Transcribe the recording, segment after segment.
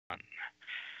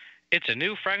It's a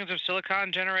new Fragments of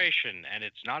Silicon generation, and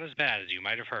it's not as bad as you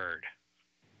might have heard.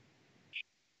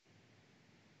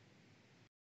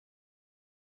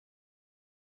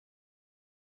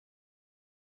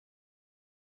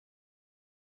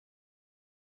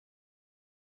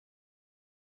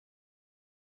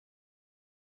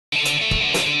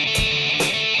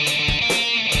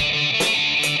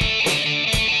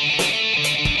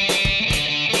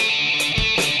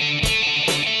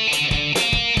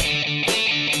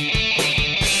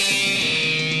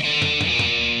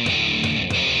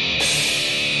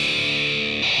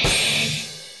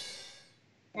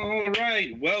 All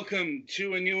right, welcome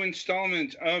to a new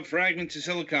installment of Fragments of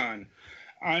Silicon.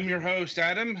 I'm your host,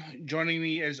 Adam. Joining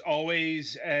me, as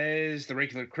always, as the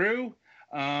regular crew.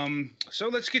 So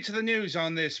let's get to the news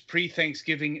on this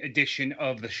pre-Thanksgiving edition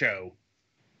of the show.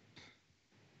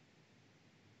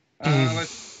 Let's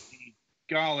see.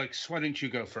 Galix, why don't you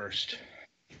go first?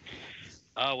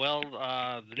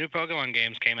 The new Pokemon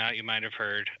games came out, you might have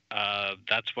heard.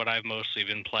 That's what I've mostly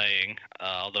been playing,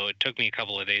 although it took me a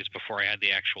couple of days before I had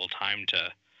the actual time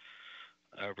to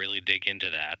really dig into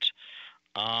that.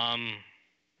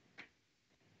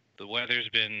 The weather's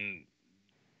been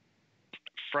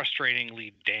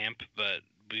frustratingly damp, but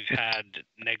we've had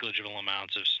negligible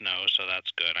amounts of snow, so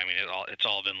that's good. I mean, it's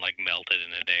all been like melted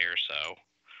in a day or so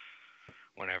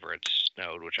whenever it's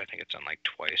snowed, which I think it's done like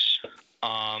twice.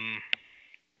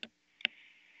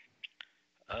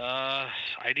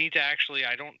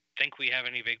 I don't think we have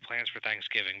any big plans for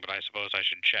Thanksgiving, but I suppose I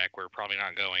should check. We're probably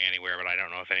not going anywhere, but I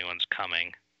don't know if anyone's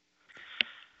coming.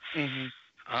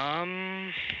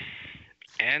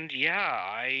 And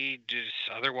yeah,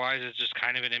 otherwise it's just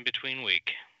kind of an in-between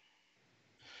week.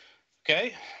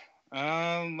 Okay.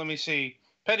 Let me see.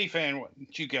 Petty Fan, why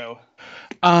don't you go?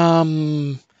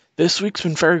 This week's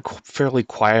been fairly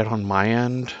quiet on my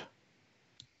end.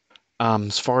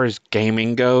 As far as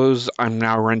gaming goes, I'm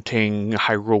now renting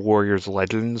Hyrule Warriors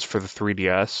Legends for the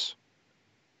 3DS.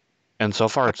 And so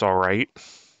far it's alright.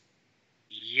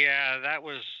 Yeah,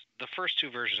 the first two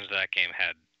versions of that game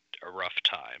had a rough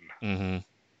time. Mm-hmm.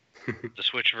 The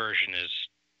Switch version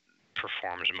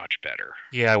performs much better.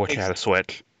 Yeah, I wish I had a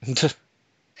Switch.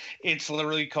 It's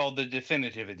literally called the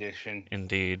Definitive Edition.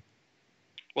 Indeed.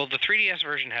 Well, the 3DS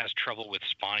version has trouble with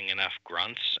spawning enough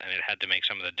grunts, and it had to make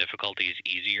some of the difficulties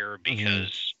easier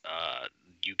because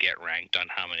you get ranked on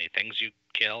how many things you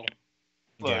kill.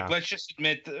 Look, let's just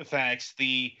admit the facts.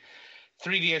 The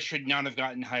 3DS should not have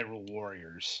gotten Hyrule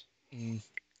Warriors.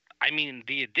 I mean,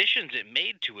 the additions it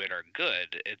made to it are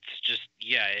good. It's just,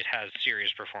 it has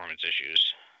serious performance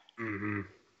issues. Mm-hmm.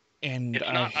 And it's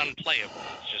not unplayable.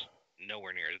 It's just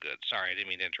nowhere near as good. Sorry, I didn't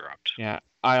mean to interrupt. Yeah,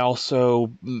 I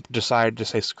also decided to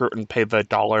say screw it and pay the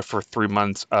 $1 for 3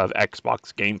 months of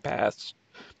Xbox Game Pass.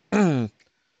 So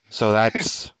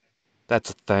that's a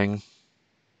thing.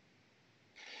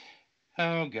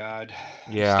 Oh God.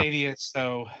 Yeah. Stadia,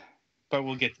 but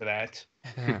we'll get to that.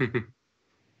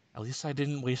 At least I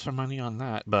didn't waste my money on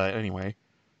that. But anyway,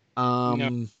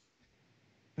 as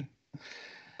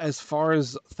far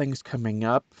as things coming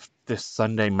up, this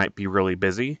Sunday might be really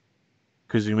busy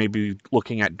because we may be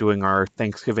looking at doing our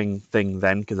Thanksgiving thing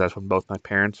then, because that's when both my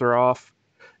parents are off,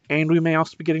 and we may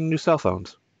also be getting new cell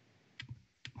phones.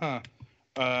 Huh.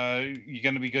 You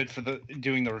gonna be good for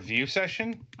doing the review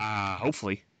session?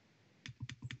 Hopefully.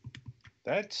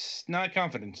 That's not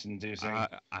confidence-inducing.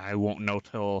 I won't know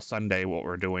till Sunday what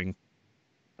we're doing.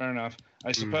 Fair enough.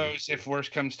 I suppose if worse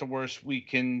comes to worse, we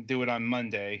can do it on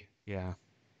Monday. Yeah.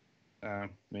 I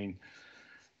mean,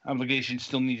 obligations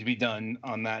still need to be done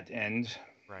on that end.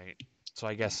 Right. So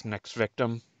I guess next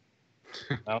victim.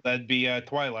 Well, that'd be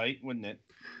Twilight, wouldn't it?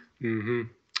 Mm-hmm.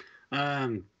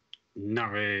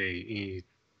 Not really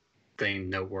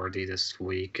anything noteworthy this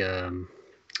week.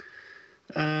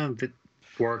 But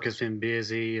work has been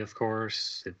busy, of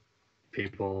course.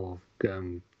 People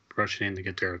rushing in to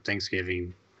get their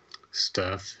Thanksgiving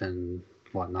stuff and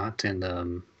whatnot.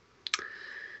 And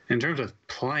in terms of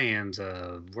plans,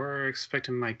 we're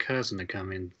expecting my cousin to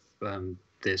come in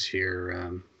this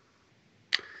year.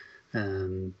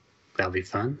 That'll be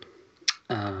fun.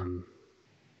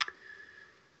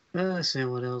 Let's see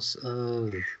what else.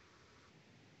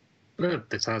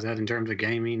 Besides that, in terms of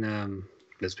gaming,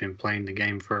 just been playing the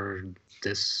game for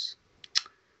this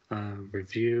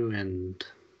review, and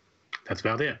that's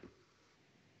about it.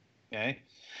 Okay.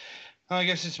 Well, I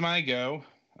guess it's my go.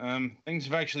 Things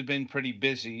have actually been pretty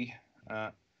busy,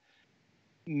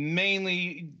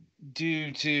 mainly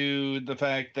due to the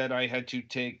fact that I had to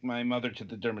take my mother to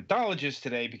the dermatologist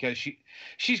today because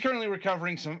she's currently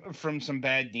recovering from some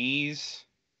bad knees.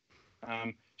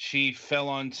 She fell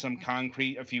on some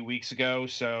concrete a few weeks ago,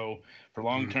 so for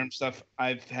long-term stuff,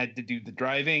 I've had to do the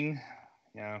driving,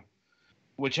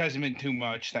 which hasn't been too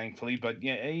much, thankfully. But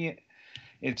yeah,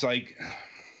 it's like,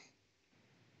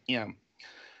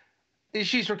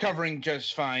 she's recovering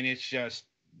just fine. It's just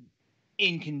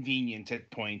inconvenient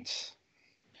at points.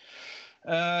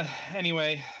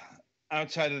 Anyway,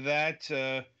 outside of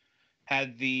that,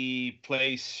 had the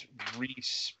place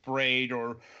resprayed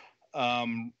or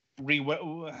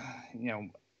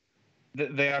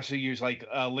they also use like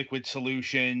a liquid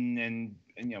solution, and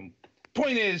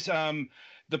point is,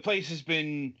 the place has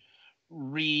been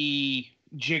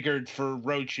rejiggered for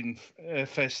roach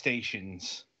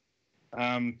infestations.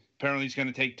 Apparently it's going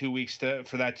to take 2 weeks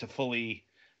for that to fully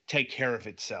take care of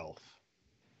itself.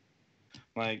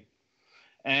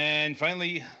 And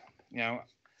finally,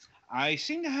 I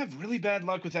seem to have really bad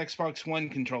luck with Xbox One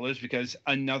controllers because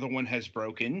another one has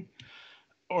broken,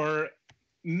 or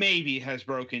maybe has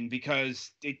broken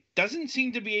because it doesn't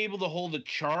seem to be able to hold a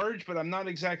charge, but I'm not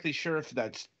exactly sure if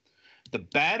that's the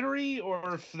battery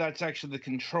or if that's actually the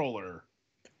controller.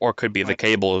 Or it could be the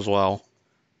cable as well.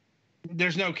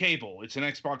 There's no cable. It's an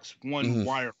Xbox One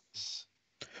wireless.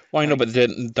 Well, I know, but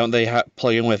don't they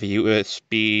plug in with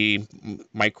USB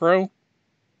micro?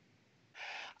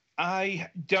 I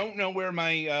don't know where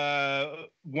my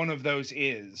one of those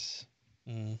is.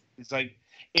 It's like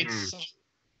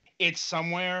it's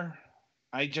somewhere.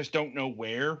 I just don't know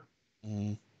where.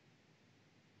 I'm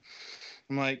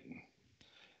like,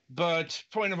 but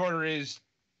point of order is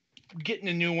getting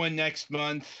a new one next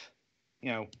month.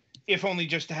 If only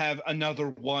just to have another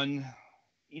one,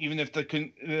 even if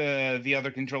the other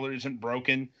controller isn't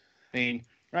broken. I mean,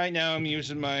 right now I'm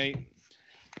using my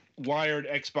wired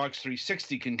Xbox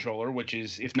 360 controller, which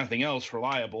is, if nothing else,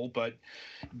 reliable, but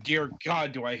dear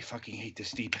God, do I fucking hate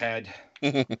this D-pad.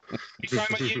 Every time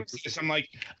I use this, I'm like,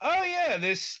 oh yeah,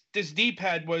 this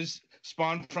D-pad was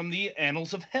spawned from the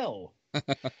annals of hell.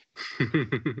 I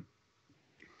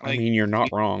mean, you're not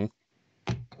wrong.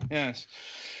 Yes.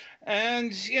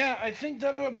 And yeah, I think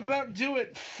that'll about do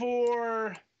it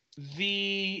for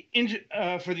the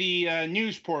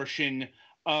news portion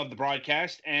of the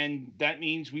broadcast, and that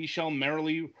means we shall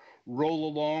merrily roll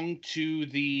along to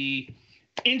the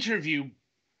interview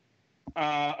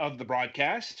of the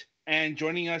broadcast. And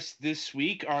joining us this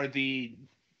week are the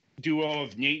duo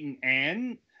of Nate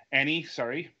and Annie,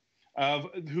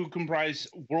 who comprise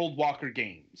Worldwalker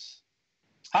Games.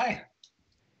 Hi.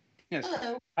 Yes.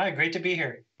 Hello. Hi, great to be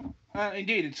here.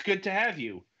 Indeed, it's good to have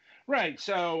you. Right,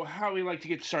 so how we like to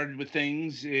get started with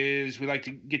things is we like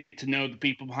to get to know the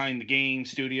people behind the game,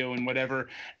 studio, and whatever.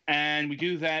 And we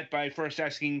do that by first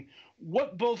asking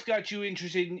what both got you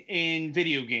interested in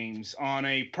video games on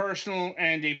a personal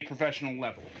and a professional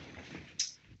level.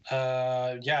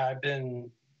 I've been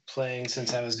playing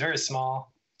since I was very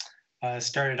small.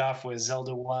 Started off with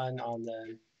Zelda 1 on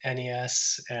the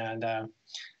NES, and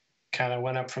kind of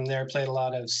went up from there, played a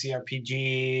lot of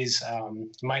CRPGs,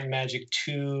 Might and Magic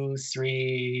 2,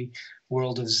 3,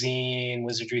 World of Zine,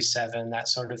 Wizardry 7, that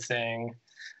sort of thing.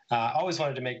 Always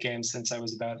wanted to make games since I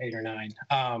was about 8 or 9.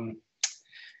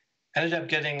 Ended up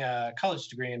getting a college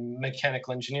degree in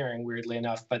mechanical engineering, weirdly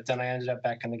enough, but then I ended up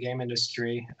back in the game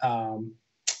industry, and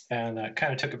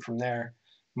kind of took it from there.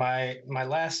 My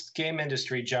last game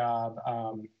industry job,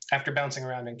 after bouncing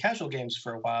around in casual games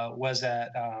for a while, was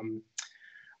at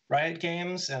Riot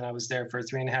Games, and I was there for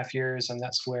 3.5 years, and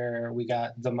that's where we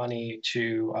got the money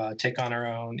to take on our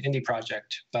own indie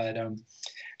project. But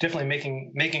definitely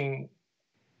making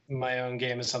my own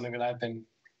game is something that I've been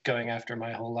going after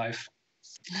my whole life.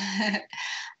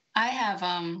 I have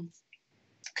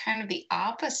kind of the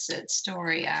opposite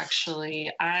story,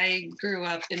 actually. I grew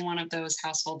up in one of those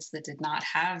households that did not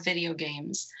have video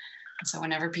games. So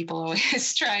whenever people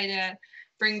always try to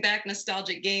bring back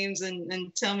nostalgic games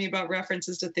and tell me about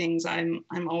references to things, I'm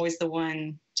always the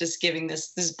one just giving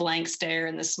this blank stare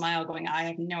and this smile going, I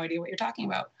have no idea what you're talking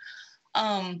about.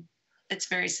 It's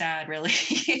very sad, really.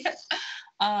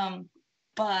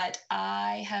 But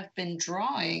I have been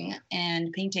drawing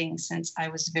and painting since I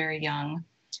was very young.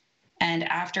 And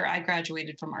after I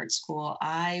graduated from art school,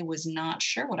 I was not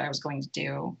sure what I was going to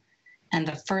do. And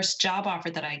the first job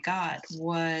offer that I got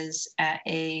was at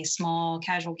a small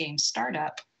casual game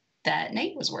startup that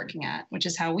Nate was working at, which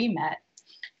is how we met.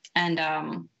 And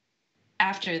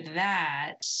after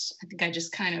that, I think I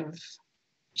just kind of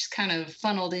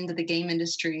funneled into the game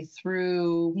industry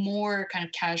through more kind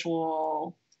of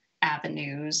casual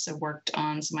avenues. I worked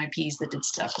on some IPs that did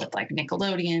stuff with like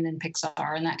Nickelodeon and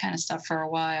Pixar and that kind of stuff for a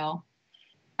while.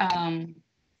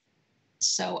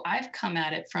 So I've come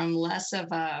at it from less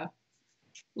of a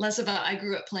less of a I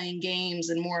grew up playing games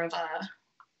and more of a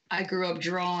I grew up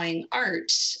drawing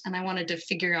art, and I wanted to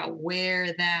figure out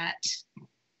where that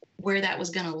was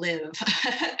going to live.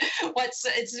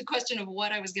 It's a question of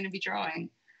what I was going to be drawing,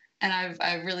 and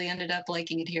I've really ended up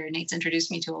liking it here. Nate's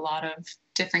introduced me to a lot of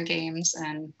different games,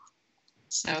 and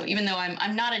so even though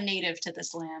I'm not a native to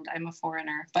this land, I'm a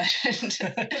foreigner, but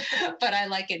but I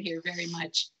like it here very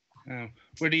much. Oh.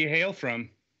 Where do you hail from?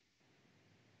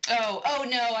 Oh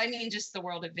no, I mean just the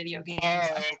world of video games. Oh,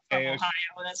 I'm okay. from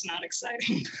Ohio. That's not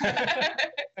exciting.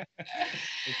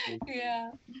 Yeah.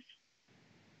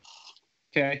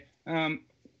 Okay.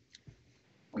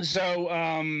 So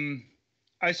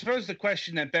I suppose the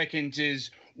question that beckons is,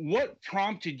 what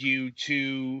prompted you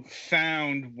to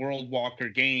found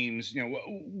Worldwalker Games? You know,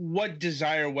 what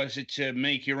desire was it to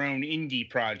make your own indie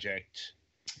project?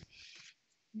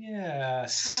 Yeah,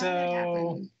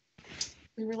 so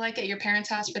we were like at your parents'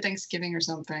 house for Thanksgiving or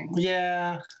something.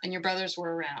 Yeah. And your brothers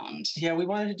were around. Yeah, we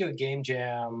wanted to do a game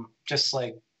jam just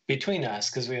like between us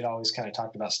because we had always kind of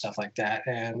talked about stuff like that.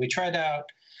 And we tried out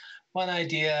one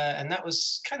idea, and that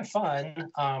was kind of fun,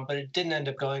 but it didn't end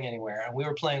up going anywhere. And we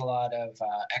were playing a lot of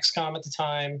XCOM at the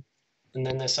time, and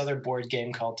then this other board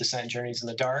game called Descent Journeys in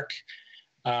the Dark.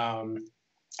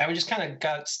 And we just kind of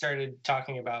got started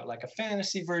talking about like a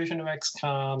fantasy version of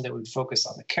XCOM that would focus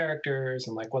on the characters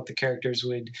and like what the characters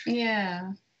would,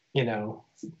 you know,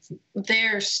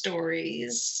 their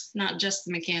stories, not just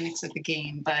the mechanics of the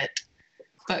game, but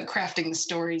crafting the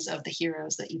stories of the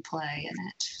heroes that you play in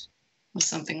it was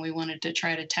something we wanted to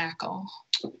try to tackle.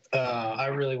 I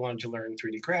really wanted to learn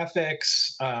 3D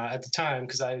graphics at the time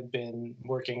because I had been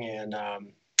working in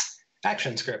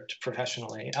ActionScript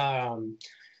professionally.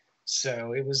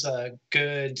 So it was a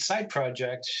good side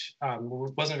project. It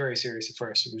wasn't very serious at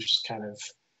first. It was just kind of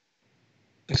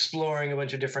exploring a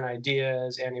bunch of different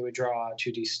ideas. Annie would draw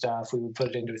 2D stuff. We would put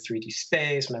it into a 3D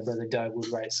space. My brother Doug would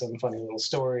write some funny little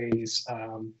stories.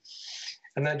 And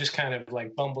then just kind of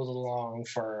like bumbled along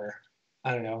for,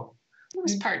 I don't know. It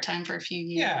was part-time for a few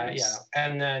years. Yeah.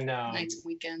 And then nights and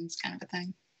weekends kind of a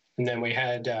thing. And then we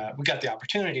had we got the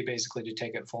opportunity basically to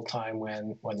take it full time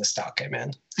when the stock came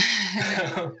in.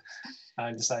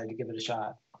 I decided to give it a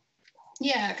shot.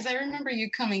 Yeah, because I remember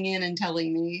you coming in and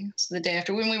telling me the day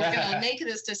after when we were going to make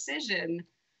this decision.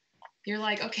 You're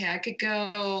like, okay, I could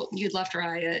go. You'd left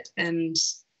Riot, and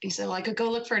you said, well, I could go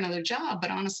look for another job.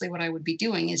 But honestly, what I would be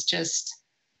doing is just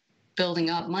building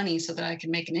up money so that I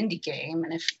can make an indie game.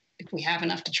 And if we have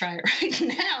enough to try it right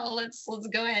now, let's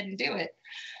go ahead and do it.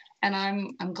 And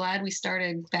I'm glad we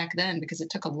started back then because it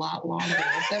took a lot longer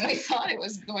than we thought it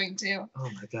was going to. Oh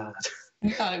my God. We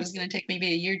thought it was going to take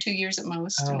maybe a year, 2 years at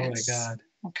most. Oh my God.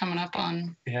 We're coming up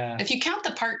on, if you count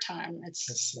the part-time,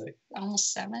 it's like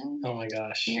almost 7 oh my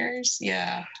gosh. years.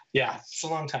 Yeah. Yeah, it's a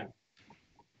long time.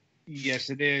 Yes,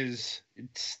 it is.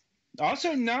 It's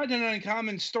also not an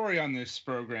uncommon story on this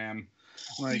program.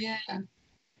 Like,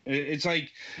 it's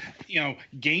like,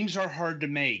 games are hard to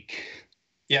make.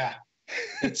 Yeah.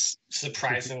 It's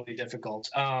surprisingly difficult.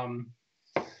 And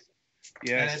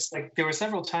it's like there were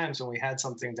several times when we had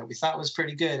something that we thought was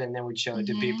pretty good, and then we'd show it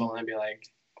to people and they'd be like,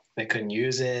 they couldn't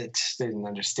use it, they didn't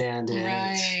understand it.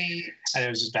 Right. And it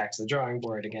was just back to the drawing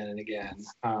board again and again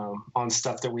on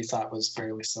stuff that we thought was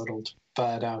fairly settled.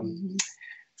 But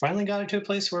finally got it to a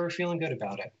place where we're feeling good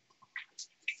about it.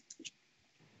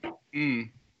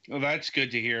 Well, that's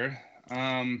good to hear.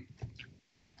 And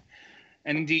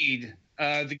indeed,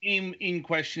 the game in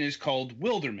question is called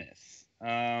Wildermyth,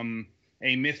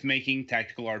 a myth-making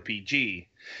tactical RPG.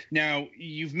 Now,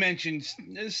 you've mentioned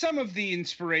some of the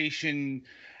inspiration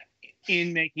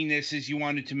in making this is you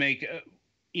wanted to make, an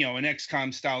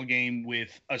XCOM-style game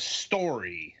with a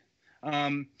story.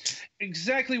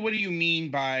 Exactly what do you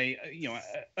mean by,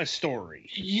 a story?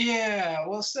 Yeah,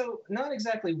 well, so not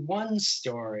exactly one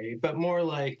story, but more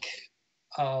like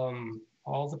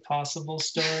all the possible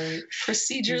story.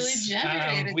 Procedurally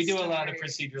generated. We do a lot of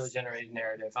procedurally generated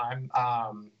narrative.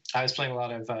 I was playing a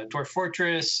lot of Dwarf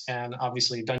Fortress and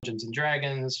obviously Dungeons and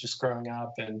Dragons just growing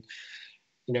up and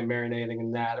marinating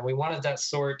in that. And we wanted that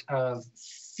sort of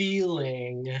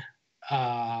feeling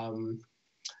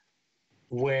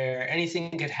where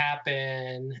anything could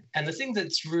happen. And the thing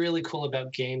that's really cool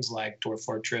about games like Dwarf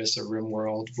Fortress or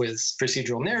RimWorld with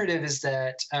procedural narrative is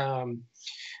that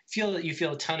you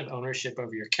feel a ton of ownership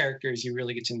over your characters. You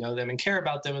really get to know them and care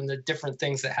about them, and the different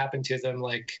things that happen to them,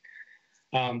 like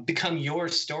become your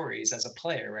stories as a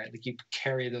player, right? Like you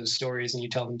carry those stories and you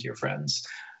tell them to your friends.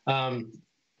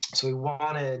 So we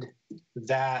wanted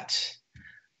that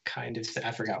kind of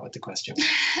I forgot what the question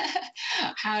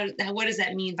How what does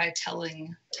that mean by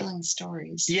telling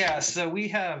stories? Yeah, so we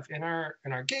have in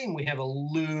our game we have a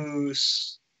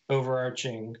loose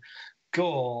overarching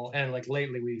goal, and like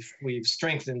lately we've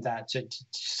strengthened that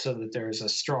so that there's a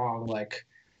strong like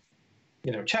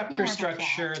chapter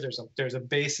structure. There's a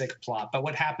basic plot, but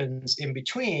what happens in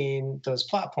between those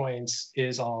plot points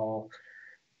is all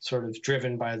sort of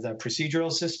driven by the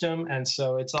procedural system, and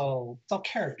so it's all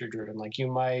character driven. Like you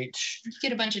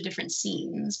get a bunch of different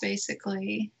scenes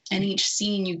basically, and each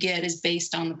scene you get is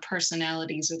based on the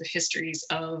personalities or the histories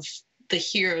of the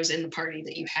heroes in the party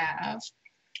that you have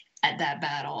at that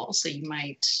battle. So you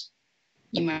might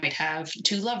have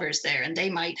two lovers there and they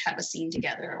might have a scene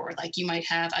together, or like you might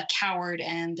have a coward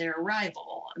and their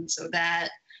rival, and so that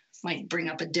might bring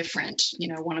up a different,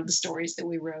 one of the stories that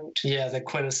we wrote. Yeah, the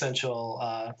quintessential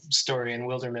story in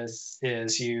Wildermyth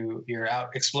is you're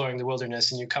out exploring the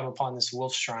wilderness and you come upon this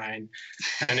wolf shrine,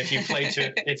 and if you pray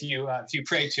to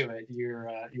it, you're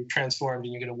transformed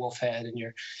and you get a wolf head, and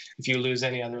if you lose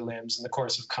any other limbs in the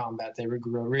course of combat, they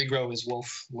regrow as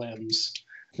wolf limbs.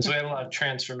 And so we have a lot of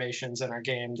transformations in our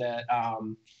game that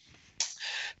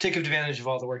take advantage of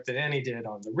all the work that Annie did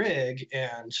on the rig,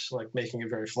 and like making it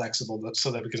very flexible, but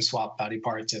so that we can swap body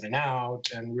parts in and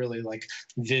out and really like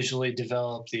visually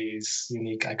develop these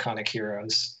unique iconic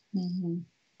heroes. Mm-hmm.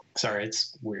 Sorry,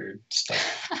 it's weird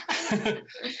stuff.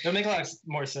 It'll make a lot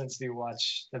more sense if you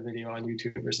watch a video on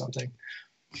YouTube or something.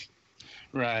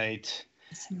 Right.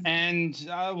 And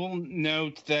I will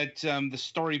note that the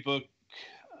storybook,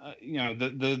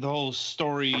 the whole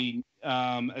story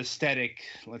aesthetic,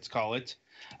 let's call it,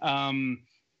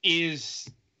 is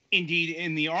indeed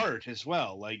in the art as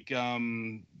well. Like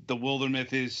the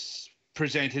Wildermyth is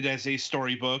presented as a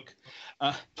storybook.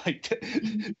 Like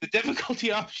the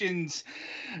difficulty options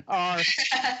are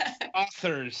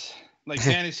authors, like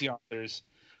fantasy authors,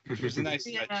 which was a nice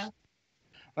touch.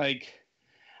 Like,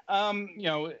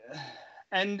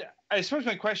 and I suppose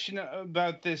my question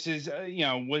about this is,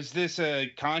 was this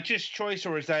a conscious choice,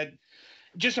 or is that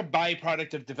just a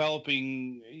byproduct of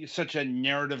developing such a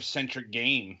narrative-centric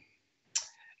game?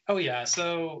 Oh yeah.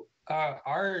 So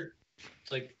our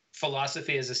like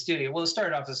philosophy as a studio, well, it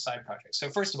started off as a side project. So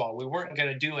first of all, we weren't going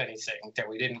to do anything that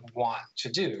we didn't want to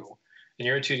do. And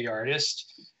you're a 2D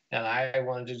artist, and I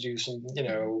wanted to do some,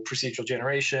 procedural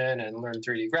generation and learn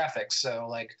 3D graphics. So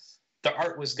like the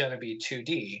art was going to be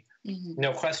 2D,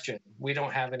 no question. We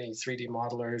don't have any 3D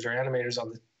modelers or animators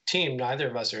on the team. Neither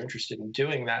of us are interested in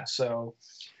doing that. So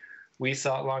we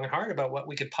thought long and hard about what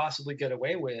we could possibly get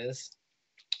away with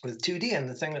 2D. And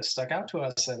the thing that stuck out to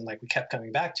us and like we kept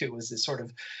coming back to was this sort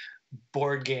of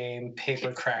board game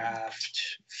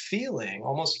papercraft feeling,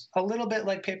 almost a little bit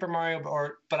like Paper Mario,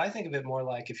 but I think of it more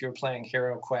like if you were playing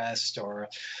Hero Quest, or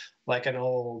like an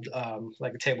old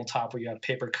like a tabletop where you have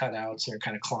paper cutouts and you're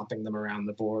kind of clomping them around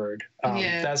the board.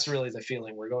 That's really the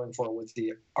feeling we're going for with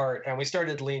the art, and we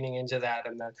started leaning into that,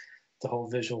 and then the whole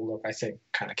visual look, I think,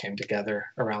 kind of came together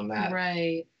around that.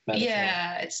 Right. Metaphor.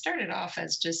 Yeah, it started off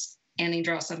as just Annie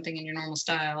draw something in your normal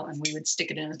style, and we would stick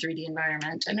it in a 3D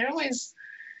environment, and it always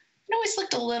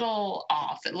looked a little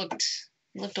off. It looked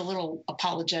a little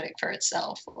apologetic for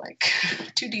itself, like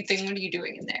 2D thing, what are you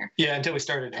doing in there? Yeah,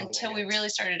 until we really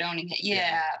started owning it.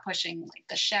 Yeah, pushing like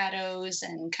the shadows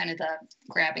and kind of the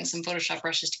grabbing some Photoshop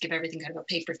brushes to give everything kind of a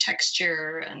paper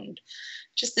texture, and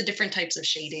just the different types of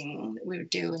shading that we would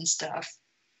do and stuff.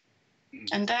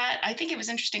 And that, I think it was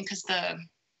interesting because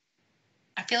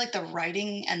I feel like the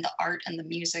writing and the art and the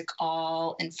music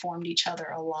all informed each other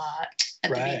a lot at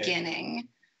the beginning.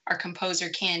 Our composer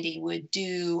Candy would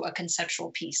do a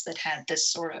conceptual piece that had this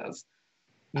sort of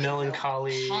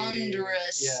melancholy,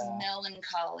 ponderous,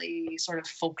 melancholy sort of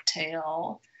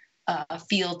folktale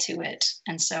feel to it.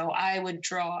 And so I would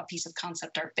draw a piece of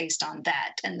concept art based on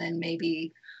that, and then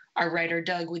maybe our writer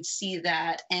Doug would see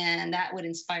that, and that would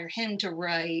inspire him to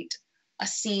write a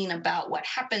scene about what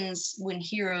happens when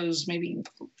heroes maybe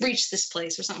reach this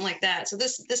place or something like that. So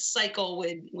this cycle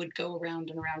would go around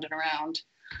and around and around.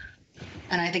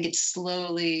 And I think it's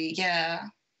slowly,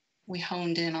 we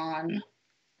honed in on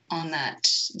that,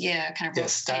 kind of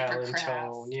style and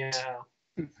tone,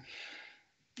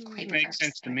 Makes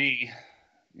sense to me.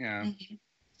 Yeah.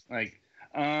 Like,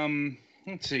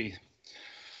 let's see.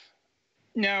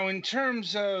 Now, in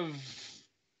terms of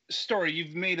story,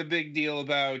 you've made a big deal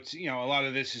about, a lot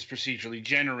of this is procedurally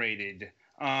generated.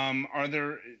 Are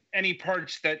there any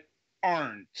parts that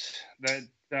aren't, that,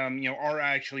 are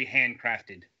actually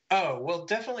handcrafted? Oh, well,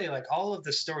 definitely, like, all of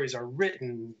the stories are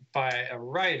written by a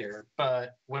writer,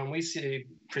 but when we say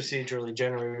procedurally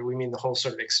generated, we mean the whole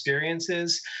sort of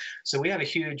experiences. So we have a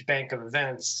huge bank of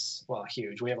events. Well,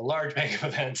 huge. We have a large bank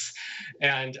of events.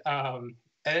 And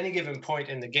at any given point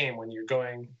in the game, when you're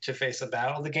going to face a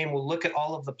battle, the game will look at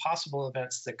all of the possible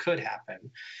events that could happen.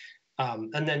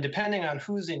 And then depending on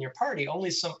who's in your party,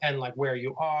 and like where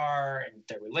you are and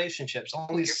their relationships,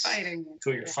 only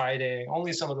who you're fighting,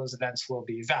 only some of those events will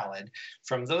be valid.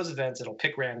 From those events, it'll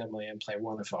pick randomly and play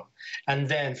one of them. And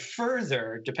then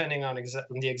further, depending on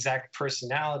the exact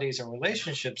personalities and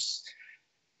relationships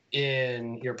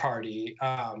in your party,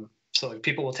 so like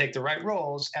people will take the right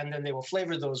roles, and then they will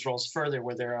flavor those roles further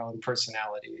with their own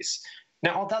personalities.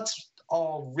 Now, that's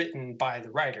all written by the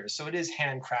writers, so it is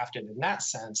handcrafted in that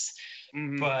sense.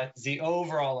 But the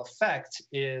overall effect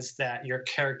is that your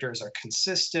characters are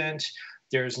consistent.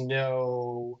 There's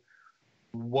no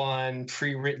one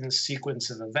pre-written sequence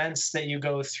of events that you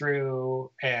go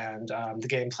through, and the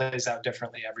game plays out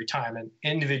differently every time, and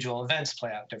individual events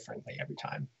play out differently every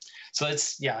time. So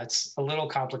it's a little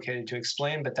complicated to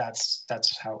explain, but that's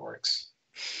how it works.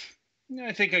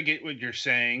 I think I get what you're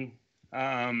saying.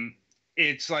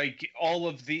 It's like all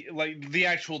of the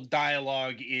actual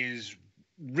dialogue is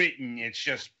written. It's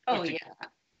just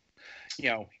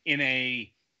in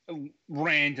a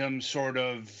random sort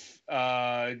of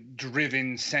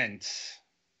driven sense.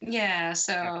 Yeah.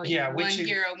 So one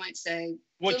hero might say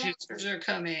the monsters are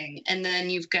coming, and then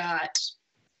you've got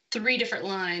 3 different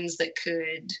lines that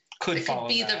could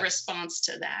be the response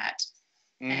to that.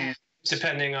 And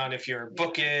depending on if you're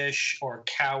bookish or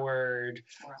coward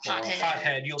or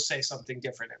hothead, you'll say something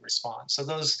different in response. So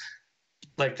those,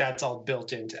 like, that's all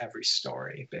built into every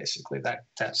story, basically, that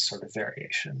sort of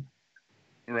variation.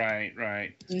 Right.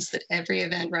 Means that every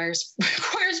event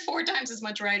requires 4 times as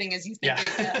much writing as you think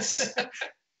it does.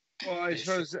 Well, I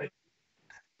suppose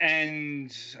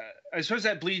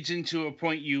that bleeds into a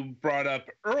point you brought up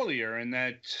earlier, and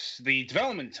that's the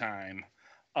development time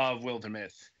of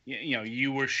Wildermyth.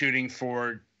 You were shooting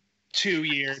for 2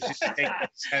 years,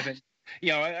 7.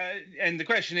 And the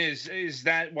question is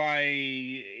that why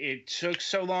it took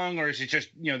so long, or is it just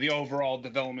the overall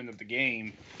development of the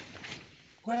game?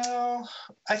 Well,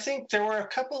 I think there were a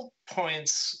couple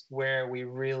points where we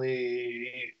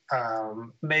really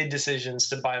made decisions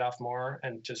to bite off more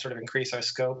and to sort of increase our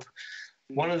scope.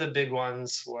 One of the big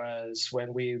ones was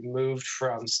when we moved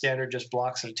from standard just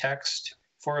blocks of text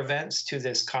for events to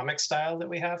this comic style that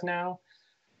we have now.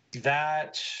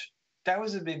 That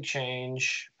was a big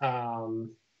change.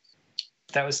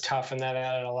 That was tough, and that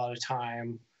added a lot of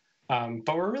time.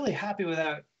 But we're really happy with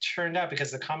how it turned out,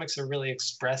 because the comics are really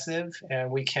expressive, and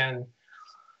we can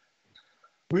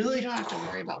really... You don't have to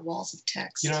worry about walls of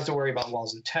text. You don't have to worry about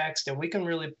walls of text, and we can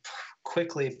really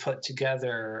quickly put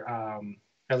together,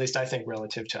 at least I think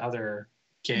relative to other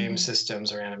game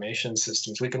systems or animation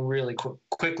systems, we can really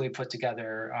quickly put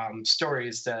together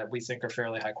stories that we think are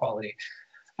fairly high quality.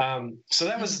 So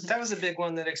that was a big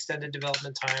one that extended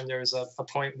development time. There was a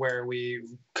point where we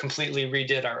completely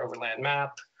redid our overland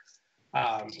map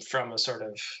from a sort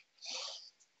of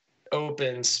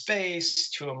open space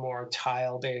to a more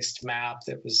tile-based map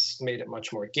that made it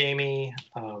much more gamey.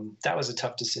 That was a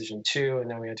tough decision too, and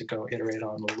then we had to go iterate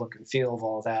on the look and feel of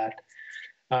all that.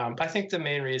 I think the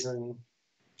main reason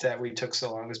that we took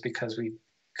so long is because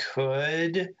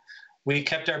we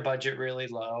kept our budget really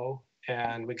low,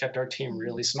 and we kept our team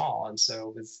really small. And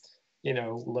so with,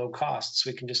 low costs,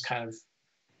 we can just kind of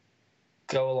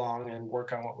go along and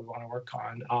work on what we want to work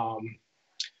on.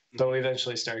 But we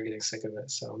eventually started getting sick of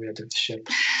it, so we had to ship.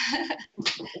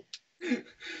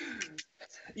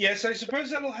 Yes, I suppose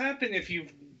that'll happen if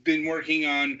you've been working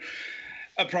on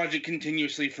a project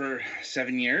continuously for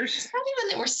 7 years. It's not even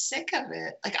that we're sick of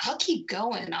it. Like, I'll keep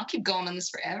going on this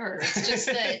forever. It's just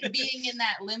that being in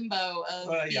that limbo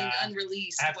of being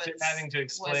unreleased having to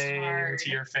explain to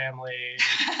your family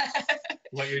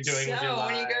what you're doing with your lives. So,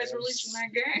 when you guys releasing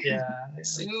that game? Yeah.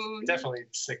 Soon. Definitely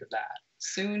sick of that.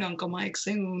 Soon, Uncle Mike,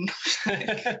 soon.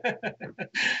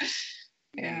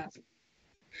 Yeah.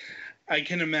 I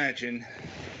can imagine,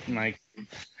 Mike.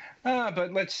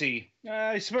 But let's see.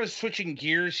 I suppose switching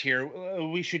gears here,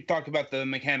 we should talk about the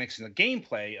mechanics and the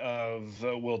gameplay of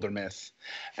Wildermyth.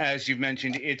 As you've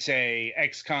mentioned, it's a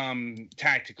XCOM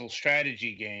tactical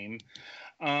strategy game.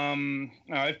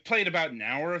 I've played about an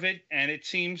hour of it, and it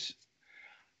seems,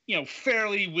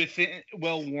 fairly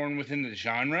well worn within the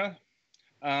genre.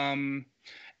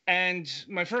 And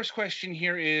my first question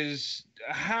here is,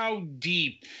 how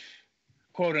deep,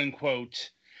 quote unquote,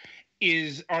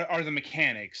 are the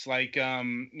mechanics? Like,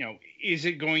 is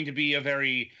it going to be a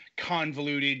very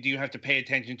convoluted? Do you have to pay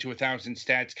attention to 1,000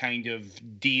 stats kind of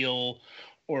deal,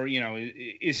 or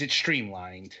is it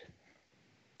streamlined?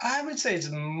 I would say it's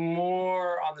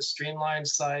more on the streamlined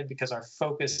side because our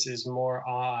focus is more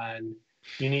on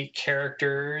unique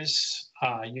characters,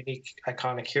 unique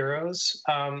iconic heroes.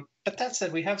 But that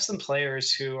said, we have some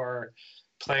players who are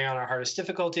playing on our hardest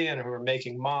difficulty and who are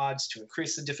making mods to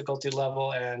increase the difficulty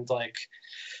level, and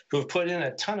who have put in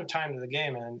a ton of time to the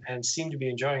game and seem to be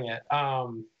enjoying it.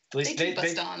 At least they keep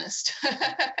us honest.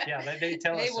 Yeah, they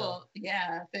tell us. They will.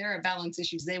 Yeah, if there are balance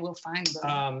issues, they will find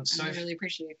them. So I really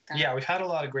appreciate that. Yeah, we've had a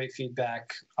lot of great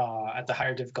feedback at the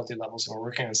higher difficulty levels, and we're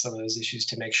working on some of those issues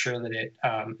to make sure that it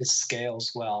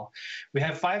scales well. We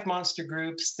have 5 monster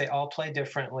groups. They all play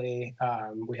differently.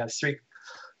 We have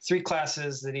three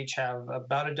classes that each have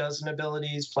about a dozen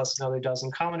abilities plus another dozen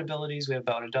common abilities. We have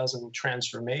about a dozen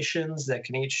transformations that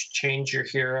can each change your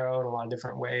hero in a lot of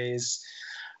different ways.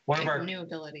 One of our new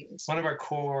abilities. One of our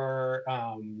core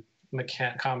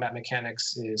combat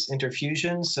mechanics is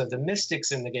interfusion. So the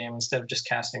mystics in the game, instead of just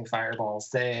casting fireballs,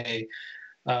 they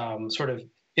sort of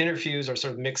interfuse or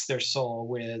sort of mix their soul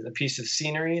with a piece of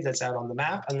scenery that's out on the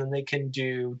map, and then they can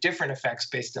do different effects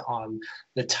based on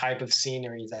the type of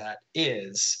scenery that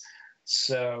is.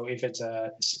 So if it's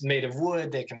made of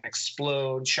wood, they can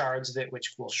explode shards of it,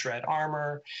 which will shred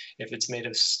armor. If it's made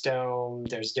of stone,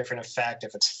 there's different effect.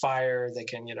 If it's fire, they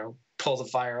can pull the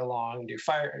fire along,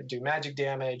 do magic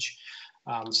damage.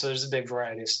 So there's a big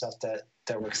variety of stuff that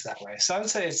works that way. So I would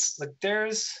say it's like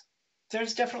there's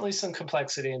definitely some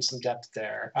complexity and some depth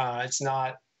there. It's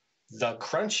not the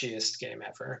crunchiest game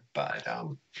ever, but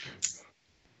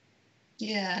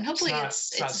yeah, and hopefully it's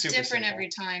different simple every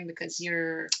time, because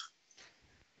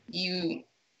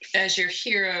as your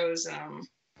heroes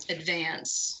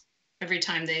advance, every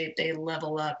time they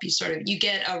level up, you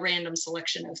get a random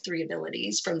selection of 3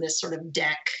 abilities from this sort of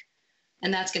deck,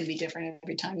 and that's going to be different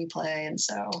every time you play. And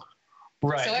so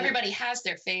everybody has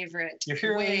their favorite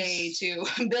way to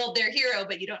build their hero,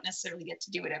 but you don't necessarily get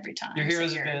to do it every time. Your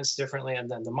heroes advance differently, and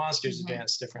then the monsters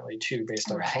advance differently too, based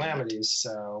on calamities.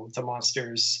 So the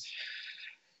monsters,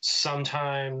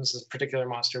 sometimes a particular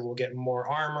monster will get more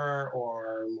armor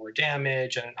or more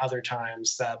damage, and other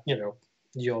times that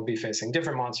you'll be facing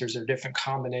different monsters or different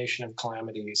combination of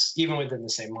calamities, even within the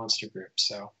same monster group.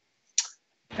 So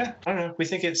yeah, I don't know. We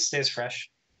think it stays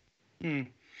fresh.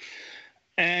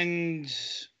 And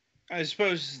I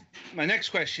suppose my next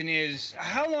question is,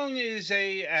 how long is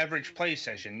a average play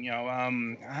session?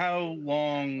 How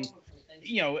long,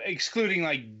 excluding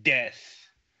like death,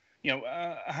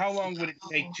 how long would it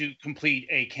take to complete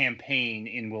a campaign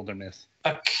in Wilderness?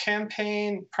 A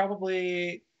campaign,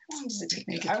 probably, how long does it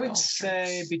take? I would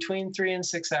say between 3 and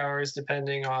 6 hours,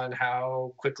 depending on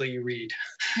how quickly you read,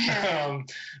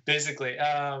 basically.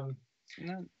 So,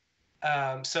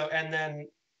 and then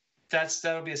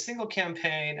that'll be a single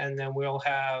campaign, and then we'll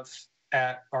have,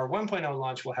 at our 1.0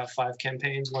 launch, we'll have 5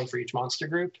 campaigns, 1 for each monster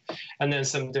group, and then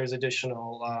there's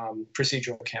additional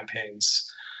procedural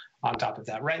campaigns on top of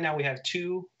that. Right now we have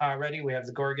 2 ready. We have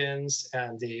the Gorgons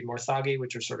and the Morthagi,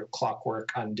 which are sort of clockwork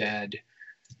undead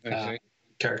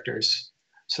characters.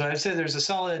 So I'd say there's a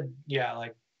solid,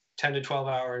 like 10 to 12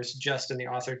 hours just in the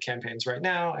authored campaigns right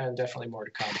now, and definitely more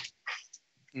to come.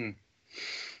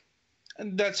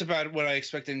 And that's about what I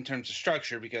expected in terms of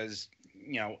structure, because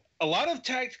a lot of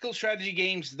tactical strategy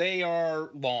games, they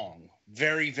are long,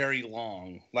 very, very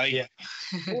long, like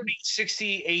 40,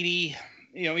 60, 80,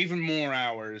 even more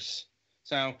hours.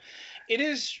 So it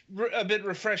is a bit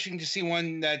refreshing to see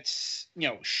one that's,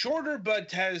 shorter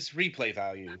but has replay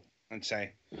value, I'd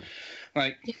say.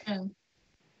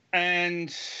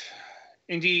 And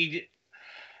indeed,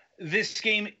 this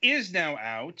game is now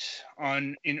out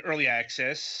in early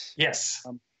access. Yes.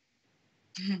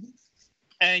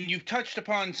 And you've touched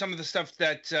upon some of the stuff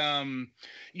that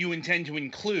you intend to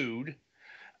include.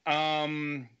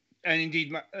 And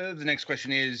indeed, the next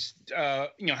question is,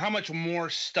 how much more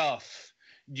stuff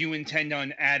do you intend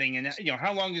on adding? And,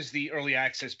 how long is the early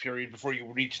access period before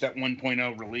you reach that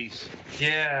 1.0 release?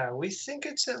 Yeah, we think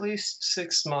it's at least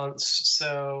 6 months.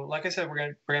 So, like I said,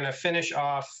 we're gonna finish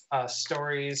off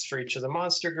stories for each of the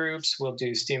monster groups. We'll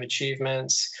do Steam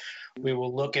achievements. We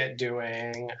will look at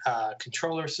doing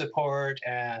controller support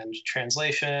and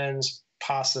translations,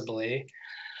 possibly.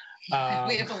 We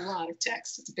have a lot of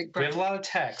text. It's a big problem. We have a lot of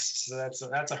text, so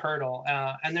that's a hurdle.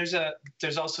 And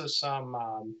there's also some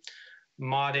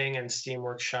modding and Steam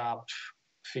Workshop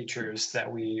features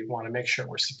that we want to make sure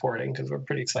we're supporting, because we're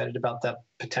pretty excited about the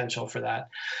potential for that.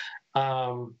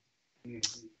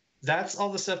 that's all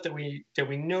the stuff that we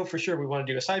know for sure we want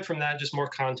to do. Aside from that, just more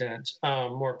content,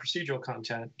 more procedural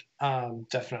content,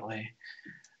 definitely.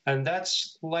 And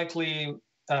that's likely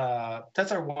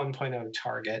that's our 1.0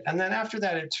 target. And then after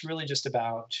that, it's really just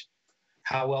about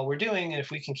how well we're doing. And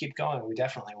if we can keep going, we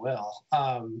definitely will.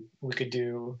 We could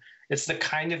do. It's the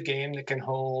kind of game that can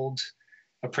hold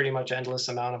a pretty much endless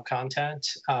amount of content.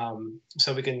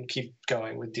 So we can keep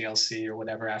going with DLC or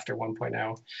whatever after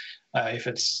 1.0 if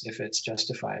it's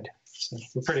justified. So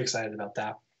we're pretty excited about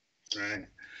that. Right.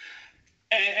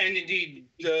 And indeed,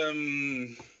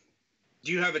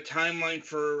 do you have a timeline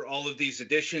for all of these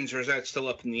additions, or is that still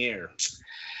up in the air?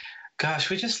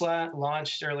 Gosh, we just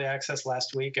launched early access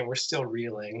last week, and we're still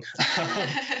reeling.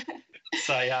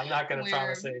 So yeah, I'm not going to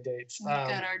promise any dates. We've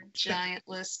got our giant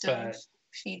list of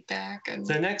feedback and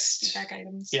the next feedback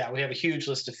items. Yeah, we have a huge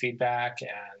list of feedback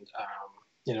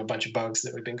and a bunch of bugs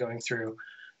that we've been going through.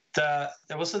 The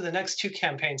next 2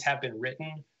 campaigns have been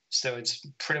written, so it's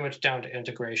pretty much down to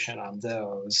integration on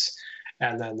those.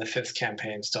 And then the 5th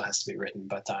campaign still has to be written,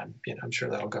 but I'm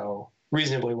sure that'll go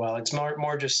reasonably well. It's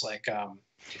more just like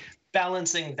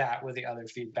balancing that with the other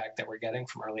feedback that we're getting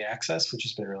from early access, which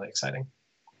has been really exciting.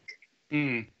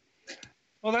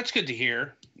 Well, that's good to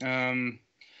hear.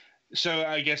 So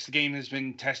I guess the game has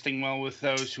been testing well with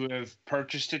those who have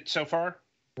purchased it so far?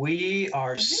 We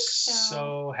are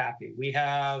so happy. We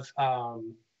have,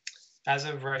 as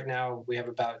of right now, we have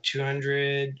about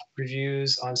 200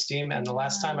 reviews on Steam. And the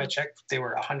last time I checked, they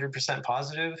were 100%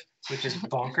 positive, which is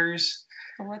bonkers.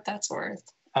 For what that's worth.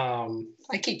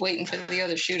 I keep waiting for the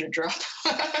other shoe to drop.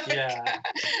 Yeah.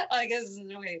 I guess,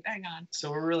 wait, hang on. So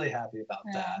we're really happy about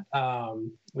that.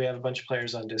 We have a bunch of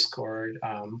players on Discord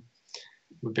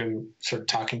we've been sort of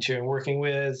talking to and working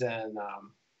with. And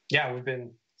we've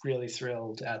been really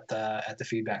thrilled at the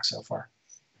feedback so far.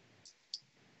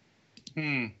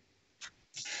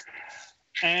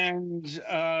 And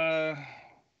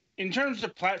in terms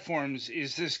of platforms,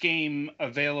 is this game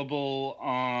available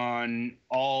on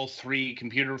all 3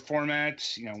 computer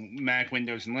formats? Mac,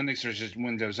 Windows, and Linux, or is it just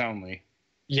Windows only?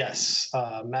 Yes,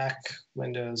 Mac,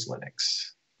 Windows,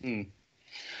 Linux.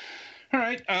 All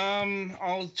right.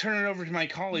 I'll turn it over to my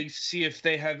colleagues to see if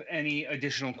they have any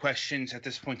additional questions at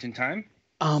this point in time.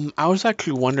 I was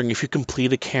actually wondering if you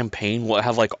complete a campaign, will it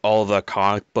have like all the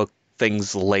comic book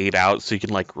things laid out so you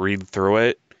can like read through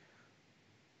it?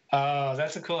 Oh,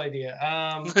 that's a cool idea.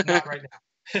 Not right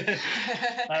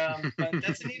now. But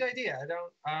that's a neat idea.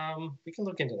 We can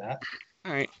look into that.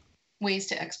 All right. Ways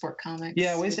to export comics.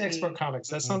 Yeah, ways to export comics.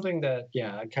 That's something that,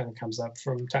 it kind of comes up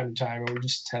from time to time, and it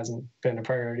just hasn't been a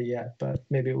priority yet, but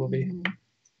maybe it will be.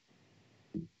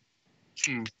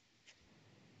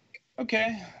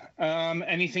 Okay.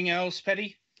 Anything else,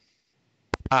 Petty?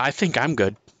 I think I'm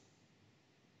good.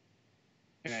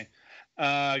 Okay.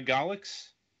 Galix?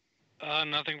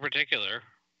 Nothing particular.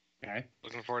 Okay.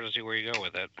 Looking forward to see where you go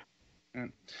with it.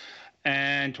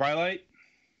 And Twilight?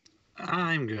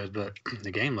 I'm good, but the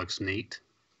game looks neat.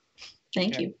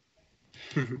 Thank you.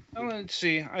 Well, let's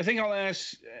see. I think I'll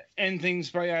end things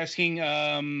by asking,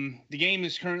 the game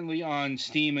is currently on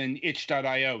Steam and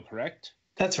itch.io, correct?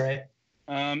 That's right.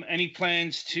 Any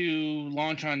plans to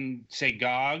launch on, say,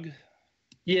 GOG?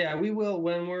 Yeah, we will.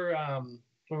 When we're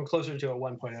closer to a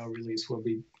 1.0 release, we'll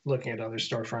be looking at other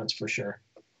storefronts for sure.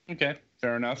 Okay,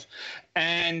 fair enough.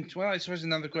 And, well, I suppose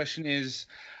another question is,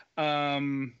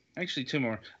 actually 2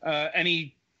 more.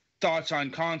 Any thoughts on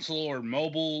console or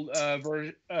mobile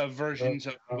versions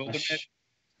of Wildermyth?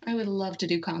 I would love to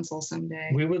do console someday.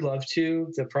 We would love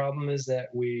to. The problem is that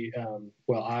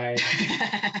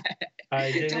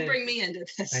I did Don't bring me into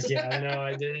this. Yeah, I know.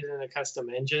 I did it in a custom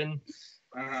engine.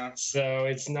 So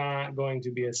it's not going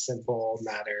to be a simple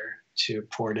matter to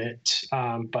port it.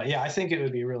 But yeah, I think it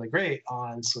would be really great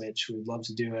on Switch. We'd love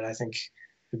to do it. I think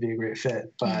it'd be a great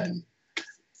fit. But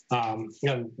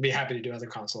be happy to do other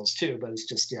consoles too. But it's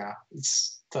just,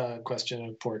 it's the question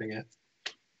of porting it.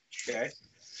 Okay.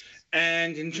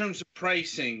 And in terms of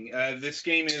pricing, this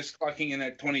game is clocking in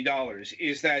at $20.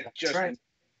 Is that just right.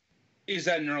 Is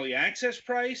that an early access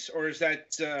price, or is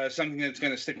that something that's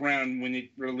going to stick around when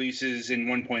it releases in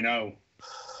 1.0?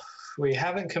 We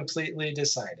haven't completely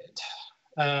decided.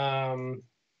 I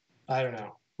don't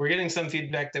know. We're getting some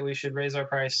feedback that we should raise our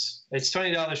price. It's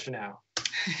 $20 for now.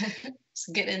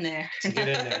 So get in there.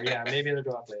 Yeah, maybe it'll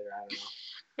go up later.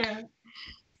 I don't know.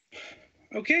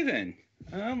 Yeah. Okay, then.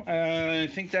 I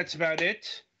think that's about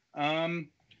it.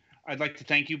 I'd like to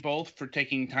thank you both for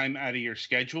taking time out of your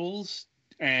schedules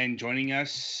and joining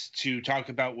us to talk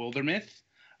about Wildermyth.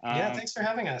 Thanks for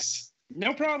having us.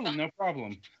 No problem.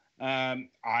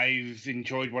 I've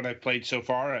enjoyed what I've played so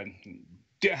far, and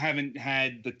haven't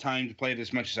had the time to play it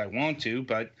as much as I want to,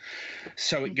 but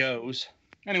so it goes.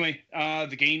 Anyway,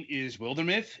 the game is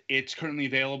Wildermyth. It's currently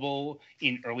available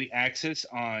in early access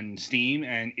on Steam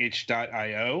and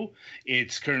itch.io.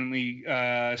 It's currently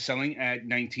selling at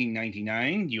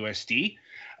 $19.99 USD.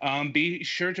 Be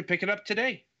sure to pick it up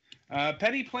today.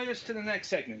 Petty, play us to the next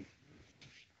segment.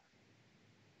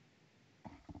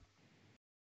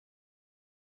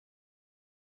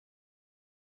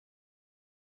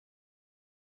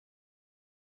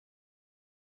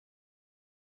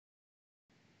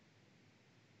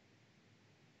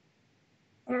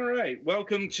 All right,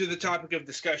 welcome to the topic of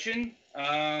discussion.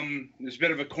 There's a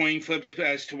bit of a coin flip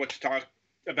as to what to talk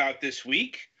about this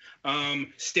week.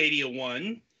 Stadia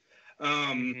won,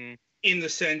 in the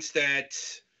sense that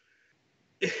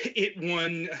it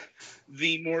won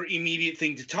the more immediate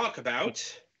thing to talk about.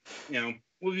 You know,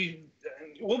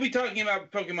 we'll be talking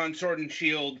about Pokemon Sword and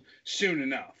Shield soon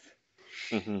enough.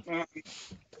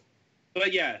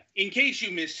 But yeah, in case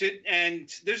you missed it,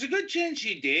 and there's a good chance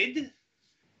you did,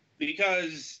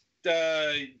 because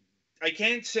I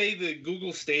can't say the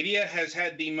Google Stadia has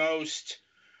had the most,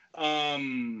 I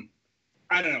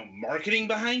don't know, marketing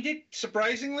behind it,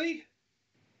 surprisingly.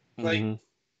 Like,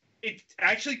 it's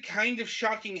actually kind of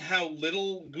shocking how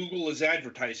little Google is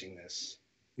advertising this.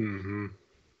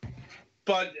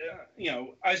 But, you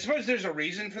know, I suppose there's a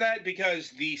reason for that,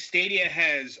 because the Stadia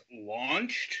has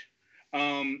launched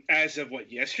as of,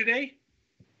 yesterday?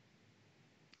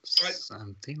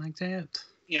 Something like that.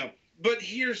 You know, but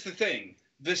here's the thing.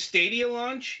 The Stadia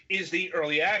launch is the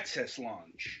early access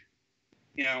launch.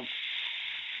 You know,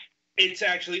 it's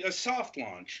actually a soft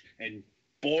launch, and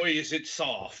boy, is it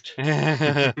soft.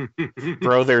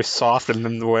 Bro, they're soft, and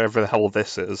then whatever the hell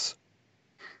this is.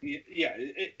 Yeah,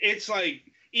 it's like,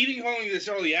 even calling this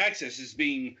early access is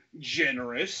being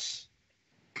generous.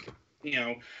 You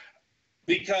know,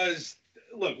 because,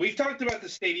 look, we've talked about the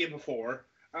Stadia before.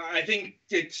 I think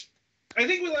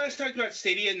we last talked about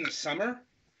Stadia in the summer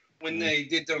when they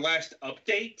did their last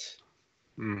update.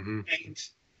 And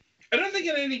I don't think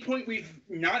at any point we've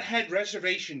not had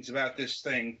reservations about this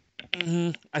thing.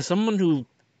 As someone who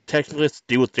technically has to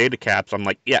deal with data caps, I'm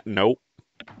like, yeah, nope.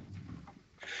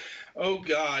 Oh,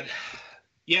 God.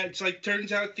 Yeah, it's like,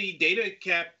 turns out the data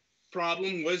cap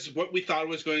problem was what we thought it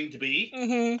was going to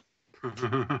be.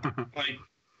 Like,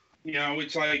 you know,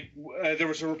 it's like, there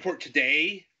was a report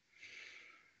today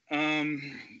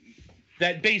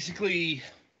that basically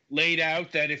laid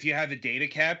out that if you have a data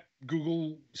cap,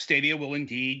 Google Stadia will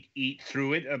indeed eat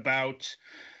through it about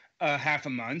half a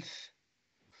month.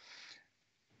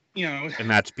 You know, And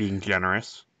that's being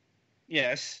generous.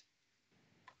 Yes,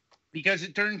 because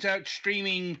it turns out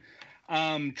streaming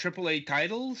AAA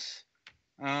titles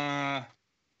requires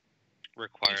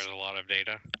a lot of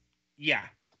data. Yeah.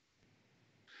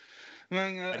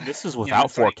 And this is without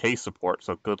 4K support,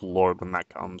 so good lord when that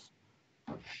comes.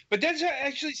 But that's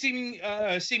actually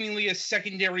seemingly a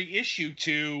secondary issue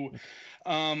to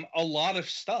a lot of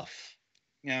stuff.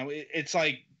 You know, it's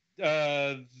like, you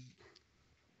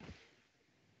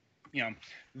know,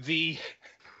 the...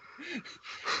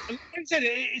 Like I said,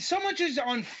 so much is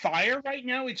on fire right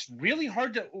now, it's really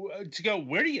hard to go,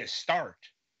 where do you start?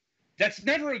 That's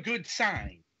never a good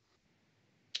sign.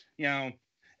 You know,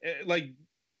 like,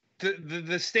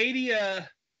 the Stadia...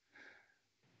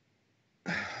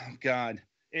 Oh, God.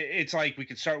 It's like we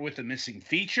could start with the missing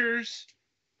features.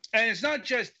 And it's not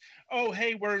just, oh,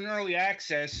 hey, we're in early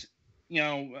access. You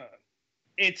know,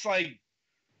 it's like,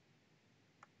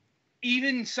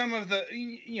 even some of the,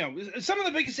 you know, some of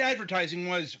the biggest advertising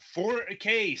was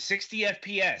 4K 60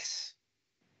 FPS.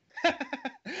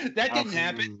 That didn't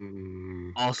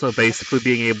happen. Also, basically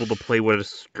being able to play what a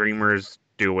streamer's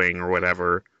doing or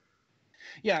whatever.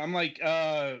 Yeah, I'm like,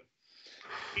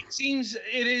 it seems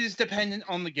it is dependent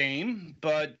on the game,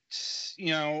 but,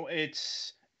 you know,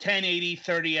 it's 1080,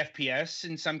 30 FPS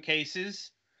in some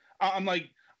cases. I'm like,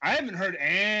 I haven't heard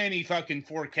any fucking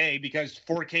 4K because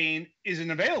 4K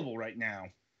isn't available right now.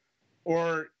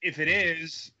 Or if it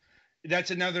is, that's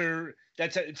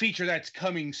a feature that's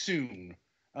coming soon,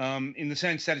 in the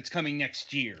sense that it's coming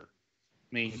next year.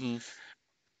 I mean,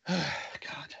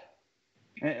 God.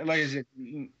 Like I said,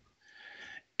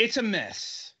 it's a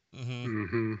mess.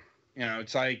 You know,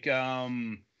 it's like,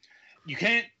 you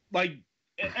can't, like,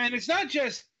 and it's not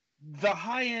just the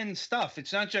high-end stuff.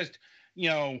 It's not just, you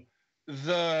know,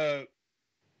 the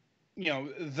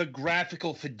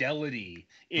graphical fidelity.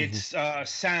 It's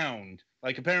sound.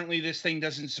 Like, apparently this thing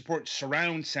doesn't support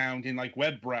surround sound in, like,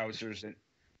 web browsers and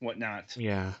whatnot.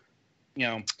 Yeah. You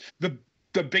know, the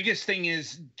biggest thing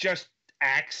is just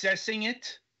accessing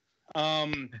it.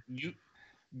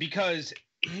 Because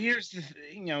here's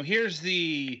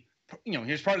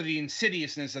part of the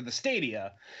insidiousness of the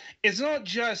Stadia. It's not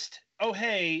just, oh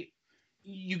hey,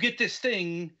 you get this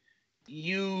thing,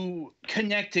 you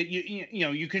connect it,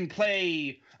 you can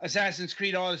play Assassin's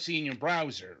Creed Odyssey in your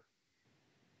browser.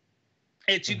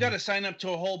 It's you've got to sign up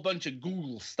to a whole bunch of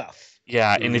Google stuff.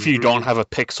 Yeah, and if you don't have a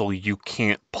Pixel, you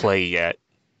can't play yet.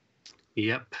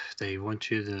 Yep, they want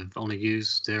you to only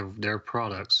use their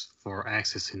products for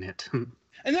accessing it.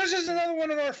 And this is another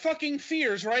one of our fucking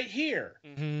fears right here.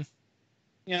 Mm-hmm.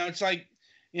 It's like,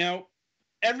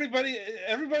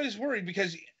 everybody's worried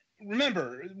because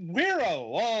remember, we're a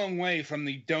long way from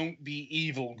the don't be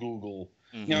evil Google.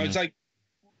 Mm-hmm. It's like,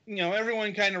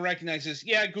 everyone kind of recognizes,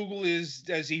 yeah, Google is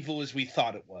as evil as we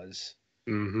thought it was.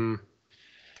 Mm-hmm.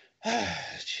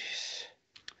 Jeez.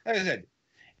 Like I said,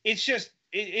 it's just,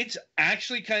 it's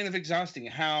actually kind of exhausting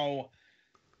how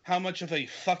much of a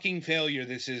fucking failure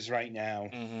this is right now.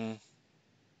 Mm-hmm.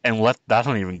 And that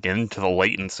don't even get into the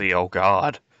latency, oh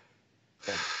god.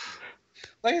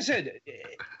 Like I said,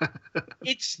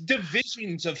 it's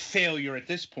divisions of failure at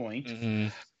this point. Mm-hmm.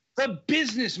 The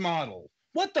business model.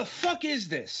 What the fuck is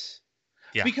this?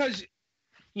 Yeah. Because,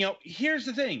 here's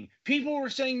the thing. People were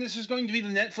saying this is going to be the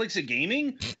Netflix of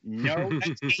gaming. No,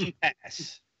 that's Game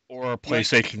Pass. Or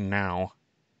PlayStation Now.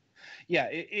 Yeah,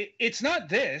 it's not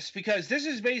this, because this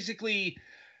is basically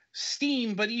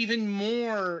Steam, but even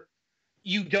more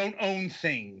you don't own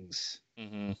things.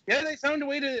 Mm-hmm. Yeah, they found a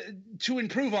way to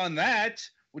improve on that,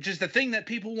 which is the thing that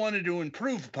people wanted to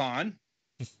improve upon.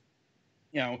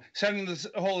 Setting this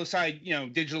whole aside,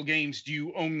 digital games, do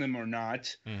you own them or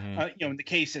not? Mm-hmm. In the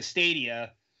case of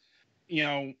Stadia,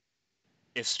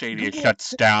 if Stadia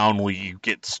shuts down, will you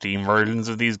get Steam versions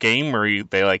of these games, or are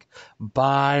they like,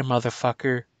 bye,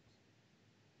 motherfucker?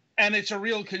 And it's a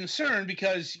real concern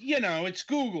because, it's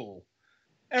Google.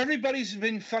 Everybody's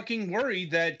been fucking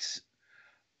worried that,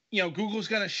 Google's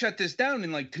going to shut this down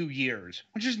in like 2 years,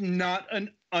 which is not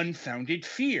an unfounded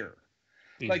fear.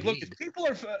 Indeed. Like, look, if people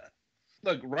are...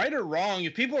 Look, right or wrong,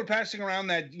 if people are passing around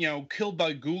that, killed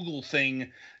by Google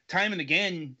thing time and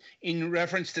again in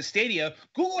reference to Stadia,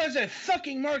 Google has a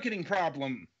fucking marketing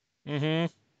problem.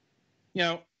 Mm-hmm.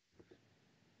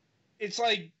 It's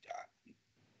like,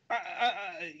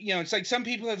 it's like some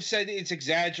people have said it's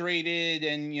exaggerated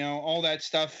and, all that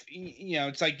stuff.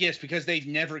 It's like, yes, because they've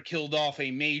never killed off a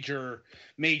major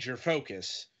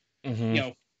focus.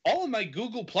 Mm-hmm. All of my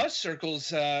Google Plus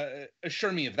circles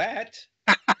assure me of that.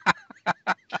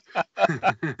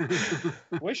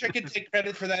 Wish I could take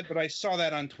credit for that, but I saw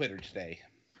that on Twitter today.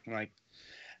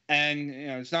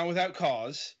 It's not without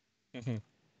cause. Mm-hmm.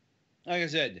 Like I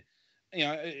said,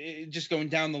 just going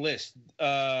down the list,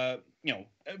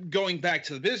 going back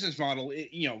to the business model,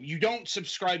 you don't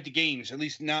subscribe to games, at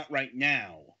least not right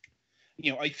now.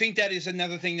 I think that is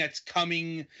another thing that's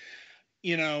coming,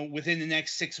 within the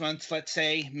next 6 months, let's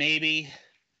say, maybe.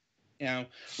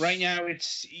 Right now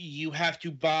it's you have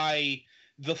to buy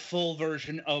the full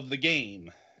version of the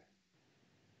game,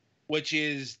 which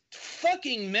is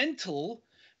fucking mental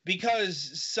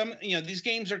because some, these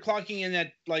games are clocking in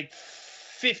at like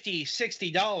 $50,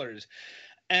 $60,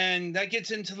 and that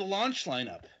gets into the launch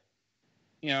lineup.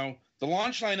 The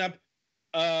launch lineup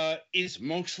is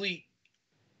mostly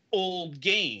old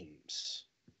games.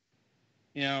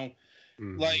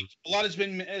 Like, a lot has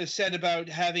been said about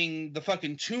having the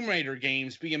fucking Tomb Raider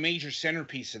games be a major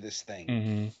centerpiece of this thing.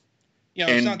 Mm-hmm.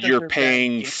 It's not that you're they're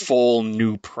paying bad games. full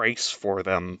new price for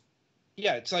them.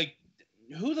 Yeah, it's like,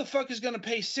 who the fuck is going to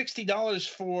pay $60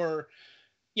 for,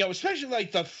 especially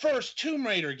like the first Tomb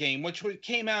Raider game, which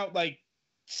came out like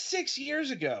 6 years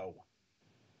ago.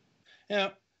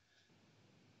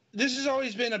 This has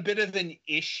always been a bit of an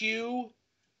issue,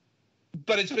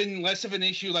 but it's been less of an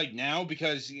issue like now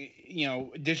because,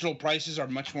 digital prices are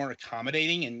much more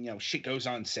accommodating and, shit goes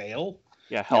on sale.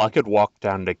 Yeah, hell, I could walk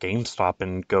down to GameStop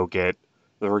and go get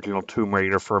the original Tomb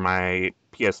Raider for my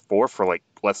PS4 for like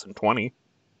less than $20.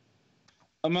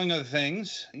 Among other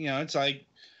things, it's like,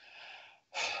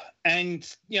 and,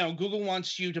 Google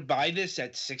wants you to buy this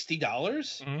at $60.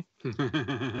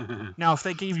 Mm-hmm. Now, if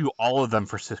they gave you all of them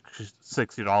for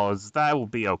 $60, that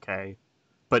would be okay.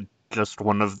 But just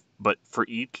but for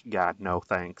each, yeah, no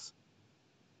thanks.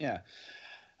 Yeah.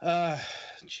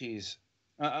 Jeez.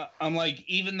 I'm like,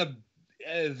 even the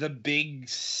big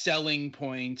selling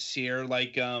points here,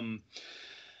 like,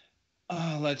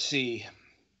 let's see.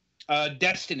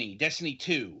 Destiny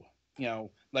 2,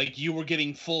 like you were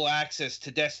getting full access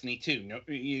to Destiny 2. No,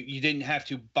 you didn't have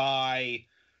to buy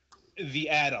the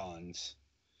add-ons.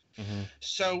 Mm-hmm.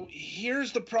 So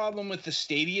here's the problem with the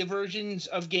Stadia versions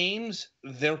of games.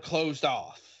 They're closed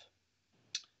off.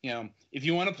 if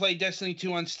you want to play Destiny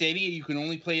 2 on Stadia, you can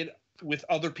only play it with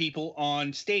other people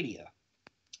on Stadia.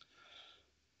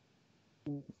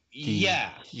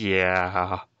 Yeah.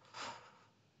 Yeah.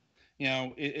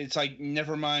 It's like,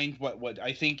 never mind what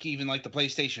I think even like the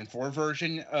PlayStation 4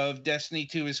 version of Destiny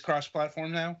 2 is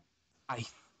cross-platform now. I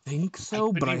think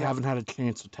so, but I haven't had a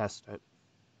chance to test it.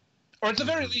 Or at the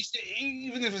very least,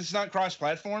 even if it's not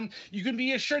cross-platform, you can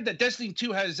be assured that Destiny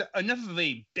 2 has enough of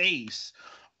a base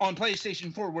on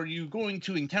PlayStation 4 where you're going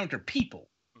to encounter people.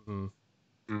 Mm-hmm.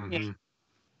 Mm-hmm. Yeah.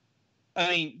 I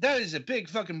mean, that is a big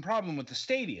fucking problem with the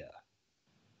Stadia.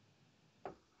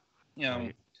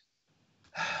 Right.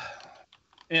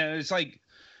 Yeah, it's like,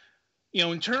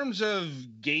 in terms of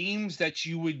games that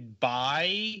you would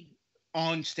buy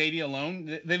on Stadia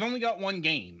alone, they've only got one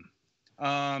game.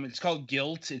 It's called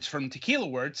Guilt. It's from Tequila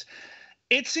Works.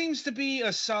 It seems to be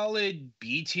a solid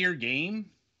B-tier game.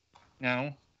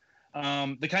 The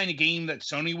kind of game that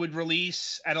Sony would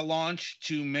release at a launch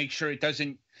to make sure it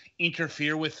doesn't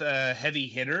interfere with heavy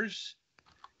hitters.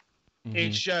 Mm-hmm.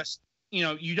 It's just,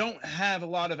 you don't have a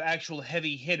lot of actual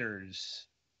heavy hitters.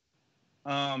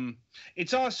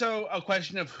 It's also a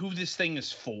question of who this thing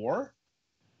is for.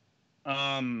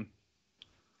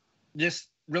 This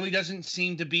really doesn't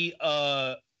seem to be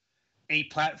a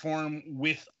platform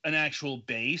with an actual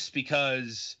base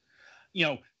because,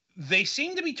 they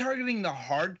seem to be targeting the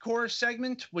hardcore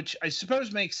segment, which I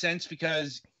suppose makes sense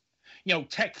because,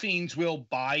 tech fiends will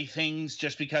buy things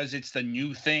just because it's the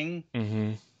new thing.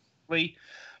 Mm-hmm.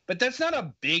 But that's not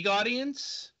a big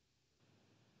audience.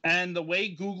 And the way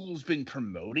Google's been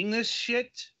promoting this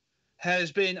shit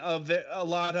has been a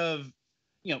lot of,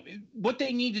 what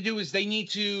they need to do is they need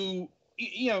to,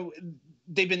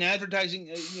 they've been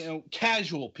advertising,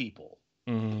 casual people.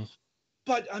 Mm-hmm.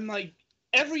 But I'm like,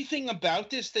 everything about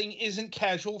this thing isn't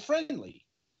casual friendly.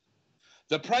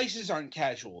 The prices aren't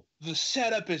casual. The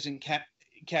setup isn't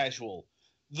casual.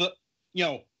 The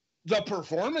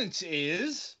performance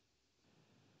is.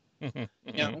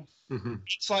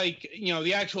 It's like,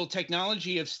 the actual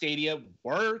technology of Stadia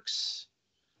works,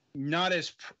 not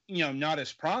as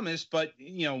promised, but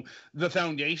the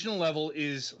foundational level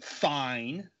is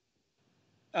fine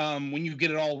when you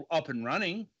get it all up and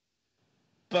running.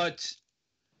 But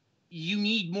you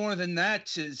need more than that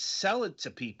to sell it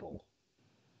to people.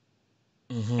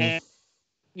 Mm-hmm.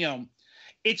 And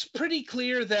it's pretty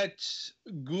clear that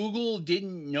Google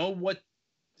didn't know what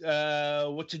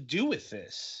to do with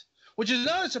this, which is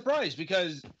not a surprise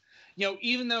because,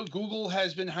 even though Google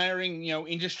has been hiring,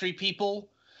 industry people,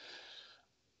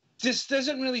 this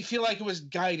doesn't really feel like it was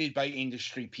guided by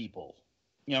industry people,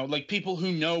 like people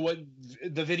who know what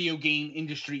the video game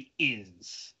industry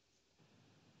is.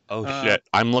 Oh, shit.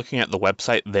 I'm looking at the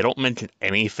website. They don't mention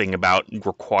anything about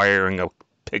requiring a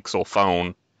Pixel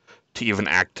phone to even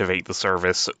activate the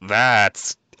service. They're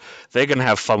going to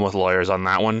have fun with lawyers on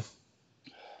that one.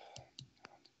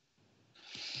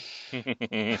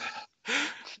 Jesus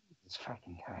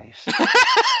fucking Christ.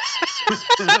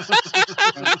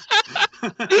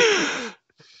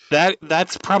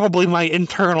 That's probably my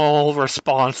internal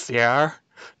response, yeah.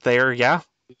 Yeah.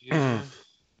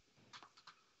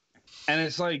 And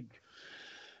it's like,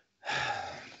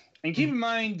 and keep in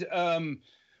mind,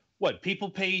 what, people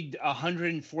paid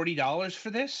 $140 for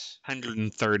this?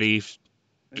 130,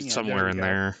 somewhere in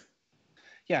there.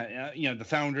 Yeah, the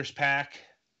Founders Pack.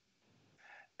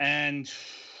 And,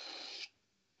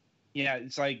 yeah,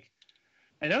 it's like,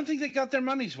 I don't think they got their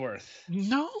money's worth.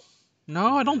 No,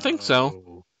 I don't think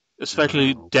so.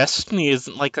 Especially Destiny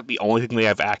isn't like the only thing they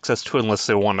have access to unless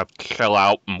they want to shell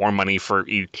out more money for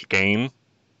each game.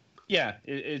 Yeah,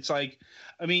 it's like,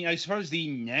 I mean, I suppose the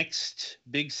next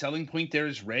big selling point there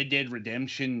is Red Dead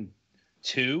Redemption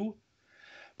 2.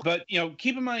 But,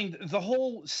 keep in mind, the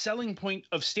whole selling point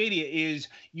of Stadia is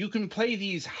you can play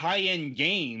these high-end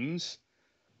games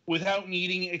without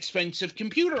needing expensive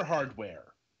computer hardware.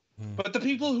 But the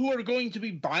people who are going to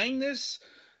be buying this,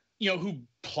 who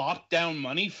plop down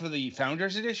money for the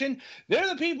Founders Edition, they're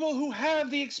the people who have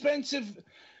the expensive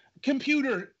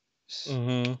computers,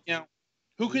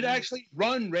 who could actually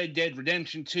run Red Dead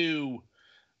Redemption 2,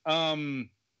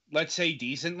 let's say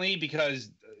decently,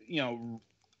 because, Red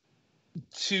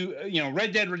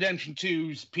Dead Redemption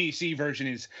 2's PC version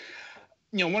is,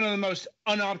 one of the most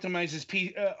unoptimized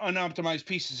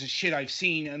pieces of shit I've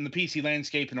seen in the PC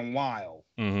landscape in a while.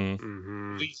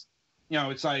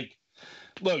 It's like,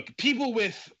 look, people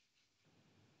with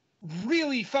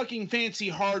really fucking fancy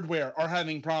hardware are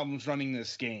having problems running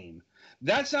this game.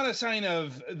 That's not a sign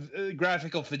of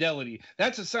graphical fidelity.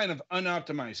 That's a sign of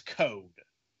unoptimized code.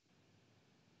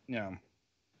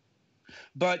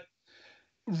 But,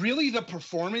 really the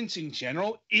performance in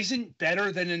general isn't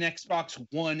better than an Xbox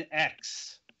One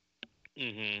X.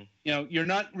 Mm-hmm. You know, you're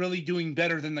not really doing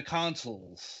better than the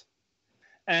consoles.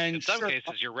 And in some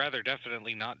cases, you're rather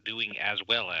definitely not doing as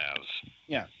well as.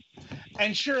 Yeah.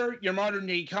 And sure, your modern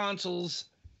day consoles,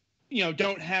 you know,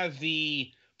 don't have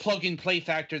the plug and play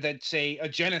factor that, say, a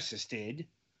Genesis did.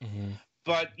 Mm-hmm.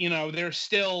 But, you know, they're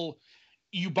still,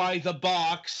 you buy the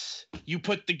box, you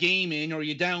put the game in, or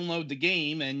you download the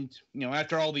game, and, you know,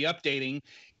 after all the updating,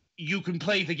 you can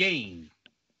play the game.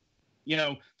 You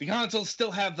know, the consoles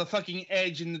still have the fucking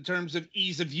edge in the terms of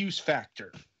ease of use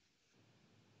factor.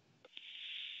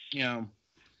 You know,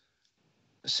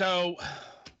 so,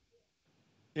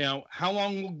 you know, how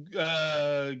long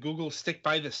will Google stick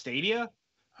by the Stadia?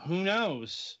 Who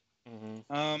knows?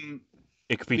 Mm-hmm.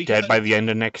 It could be dead by the end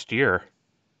of next year.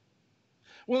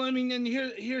 Well, I mean, and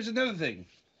here's another thing.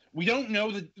 We don't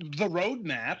know the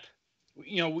roadmap.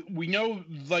 You know, we know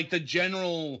like the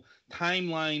general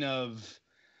timeline of,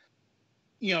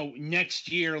 you know, next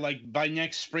year, like by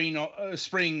next spring,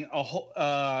 a whole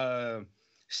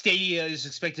Stadia is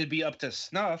expected to be up to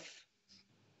snuff.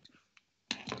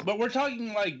 But we're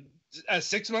talking like a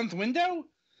 6-month window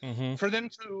for them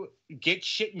to get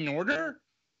shit in order.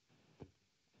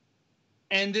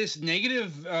 And this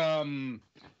negative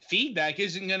feedback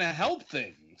isn't going to help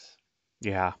things.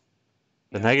 Yeah.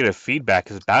 The negative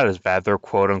feedback is about as bad. They're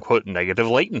quote unquote negative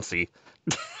latency.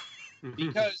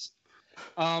 Because,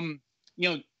 you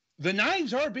know, the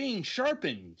knives are being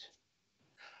sharpened.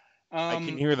 I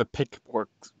can hear the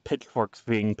pitchforks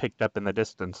being picked up in the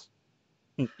distance.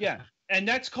 Yeah, and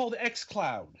that's called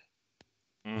xCloud.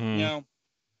 Mm-hmm. You know,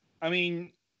 I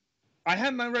mean, I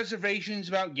have my reservations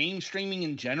about game streaming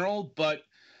in general, but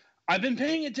I've been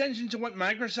paying attention to what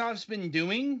Microsoft's been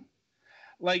doing.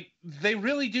 Like, they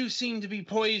really do seem to be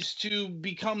poised to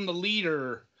become the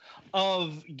leader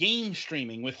of game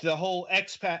streaming with the whole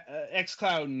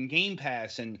xCloud and Game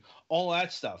Pass and all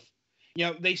that stuff. You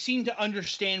know, they seem to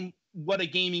understand what a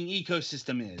gaming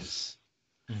ecosystem is.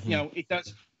 Mm-hmm. You know, it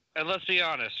does. And let's be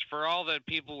honest, for all that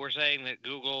people were saying that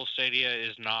Google Stadia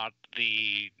is not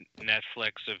the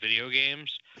Netflix of video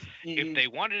games, if they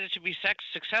wanted it to be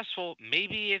successful,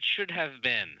 maybe it should have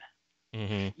been.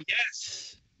 Mm-hmm.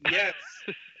 Yes.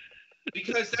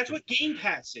 Because that's what Game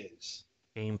Pass is.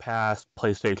 Game Pass,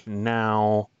 PlayStation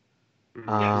Now,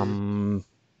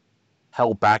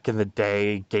 hell, back in the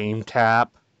day, Game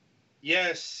Tap.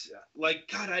 Yes, like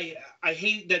God, I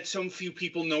hate that so few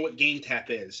people know what Game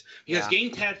Tap is, because Game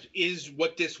Tap is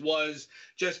what this was,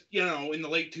 just, you know, in the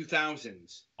late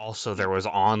 2000s. Also, there was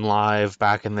OnLive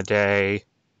back in the day.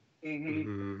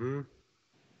 Mm-hmm.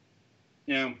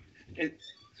 Yeah, it's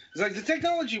like the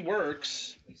technology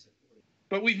works,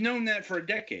 but we've known that for a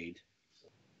decade.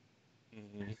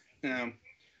 Mm-hmm.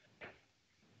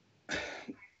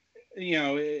 You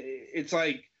know, it's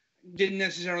like didn't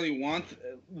necessarily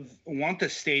want the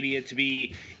Stadia to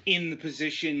be in the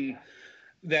position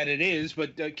that it is,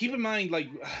 but keep in mind, like,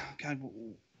 God,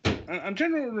 I'm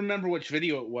trying to remember which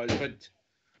video it was, but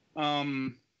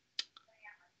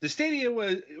the Stadia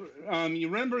was, you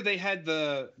remember they had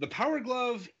the Power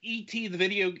Glove, E.T. the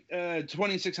video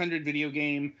 2600 video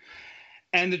game,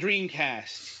 and the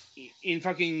Dreamcast in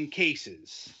fucking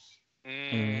cases.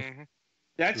 Mm-hmm.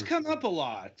 That's come up a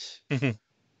lot.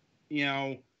 You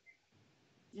know,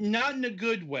 not in a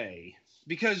good way,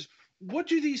 because what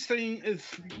do these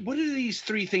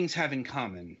three things have in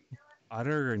common?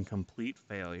 Utter and complete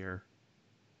failure.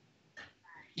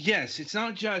 Yes, it's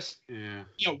not just you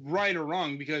know, right or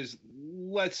wrong, because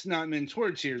let's not mince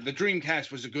words here. The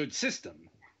Dreamcast was a good system.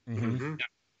 Mm-hmm.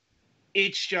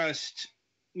 It's just,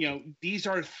 you know, these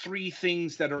are three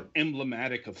things that are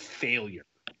emblematic of failure.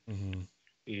 Mm-hmm.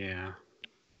 Yeah.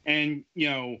 And, you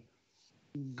know,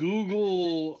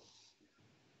 Google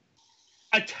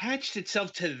attached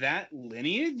itself to that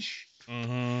lineage.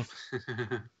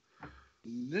 Mm-hmm.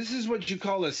 This is what you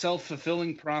call a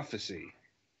self-fulfilling prophecy.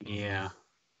 Yeah.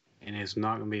 And it's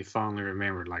not going to be fondly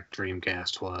remembered like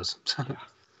Dreamcast was.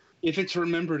 If it's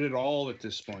remembered at all at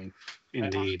this point.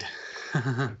 Indeed.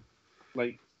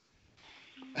 Like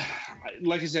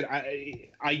I said,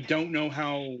 I don't know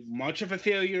how much of a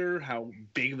failure, how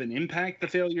big of an impact the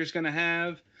failure is going to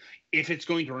have, if it's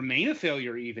going to remain a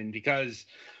failure even, because,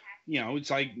 you know, it's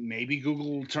like maybe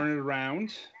Google will turn it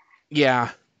around.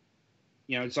 Yeah.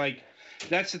 You know, it's like,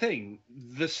 that's the thing.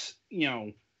 This, you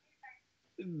know,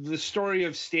 the story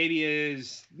of Stadia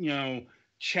is, you know,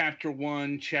 chapter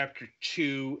 1, chapter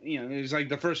 2, you know, it's like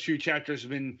the first few chapters have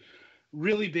been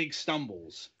really big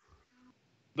stumbles.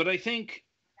 But I think,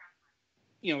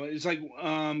 you know, it's like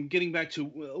getting back to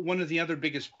one of the other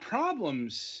biggest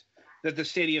problems that the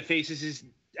Stadia faces is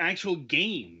actual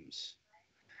games.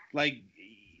 Like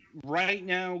right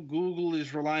now, Google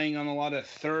is relying on a lot of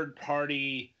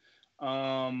third-party,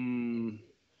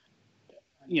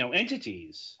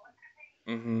 entities.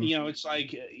 Mm-hmm. It's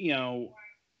like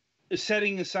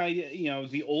setting aside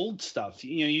the old stuff.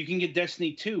 You can get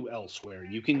Destiny 2 elsewhere.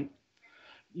 You can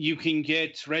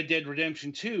get Red Dead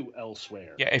Redemption 2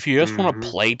 elsewhere. Yeah, if you just want to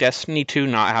play Destiny 2,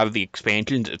 not have the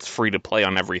expansions, it's free to play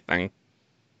on everything.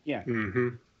 Yeah. Mm-hmm.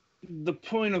 The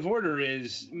point of order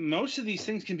is most of these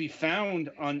things can be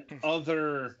found on the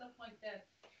other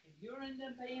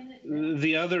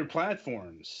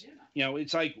platforms.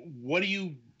 It's like, what are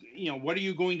you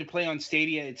going to play on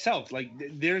Stadia itself? Like,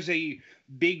 there's a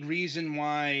big reason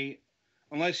why,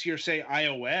 unless you're, say,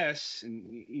 iOS,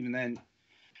 and even then,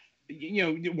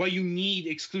 why you need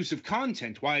exclusive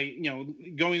content, why,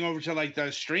 going over to like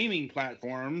the streaming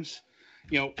platforms,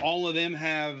 all of them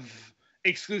have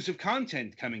exclusive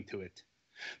content coming to it,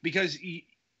 because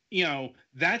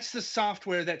that's the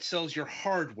software that sells your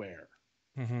hardware.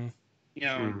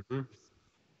 Mm-hmm.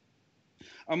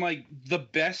 I'm like, the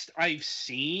best I've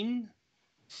seen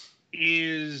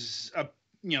is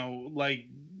like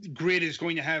Grid is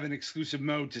going to have an exclusive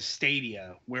mode to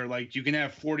Stadia where like you can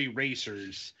have 40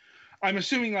 racers. I'm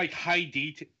assuming like high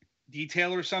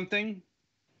detail or something.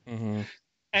 Mm-hmm.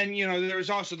 And there's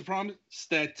also the promise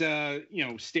that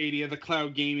Stadia, the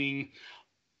cloud gaming,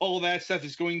 all that stuff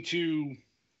is going to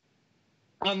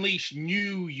unleash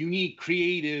new, unique,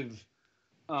 creative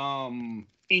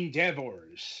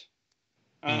endeavors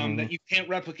that you can't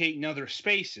replicate in other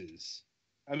spaces.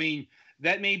 I mean,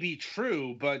 that may be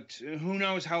true, but who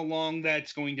knows how long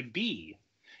that's going to be?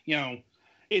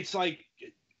 It's like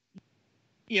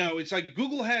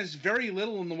Google has very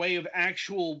little in the way of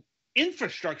actual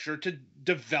infrastructure to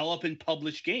develop and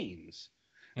publish games.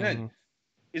 Mm-hmm.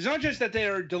 It's not just that they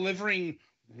are delivering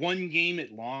one game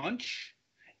at launch.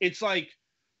 It's like,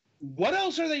 what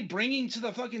else are they bringing to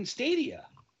the fucking Stadia?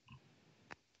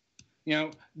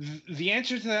 The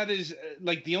answer to that is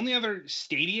like the only other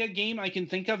Stadia game I can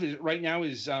think of right now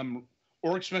is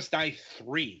Orcs Must Die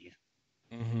 3.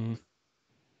 Mm-hmm.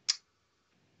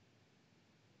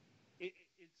 It's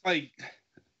like,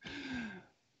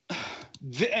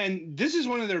 and this is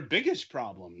one of their biggest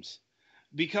problems,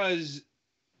 because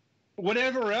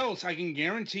whatever else, I can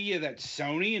guarantee you that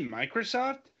Sony and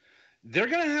Microsoft, they're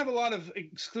going to have a lot of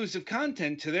exclusive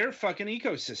content to their fucking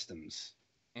ecosystems.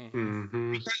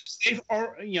 Mm-hmm. Because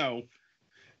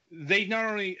they've not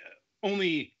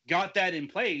only got that in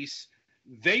place,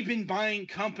 they've been buying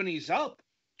companies up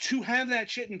to have that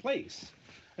shit in place.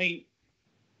 I mean,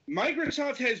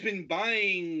 Microsoft has been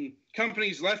buying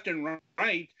companies left and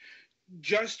right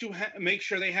just to make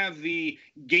sure they have the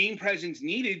game presence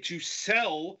needed to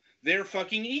sell their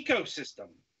fucking ecosystem.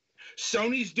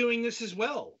 Sony's doing this as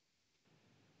well.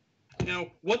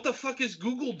 What the fuck is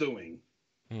Google doing?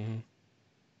 Mm-hmm.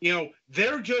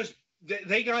 They're just,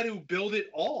 they got to build it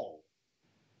all.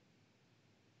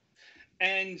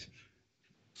 And,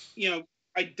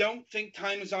 I don't think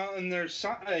time is on their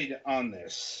side on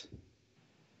this.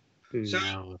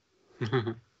 No.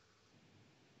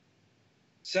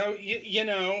 So,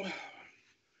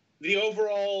 the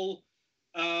overall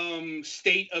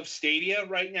state of Stadia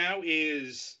right now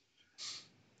is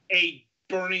a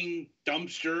burning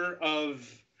dumpster of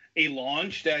a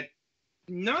launch that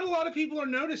not a lot of people are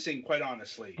noticing, quite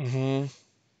honestly. Mm-hmm.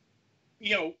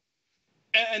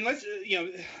 And let's,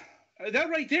 that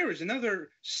right there is another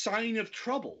sign of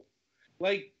trouble.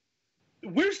 Like,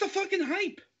 where's the fucking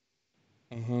hype?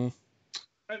 Mm-hmm.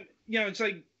 It's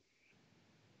like,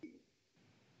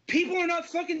 people are not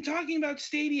fucking talking about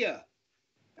Stadia.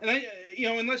 And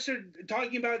unless they're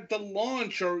talking about the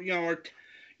launch or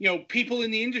people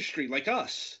in the industry like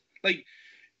us. Like,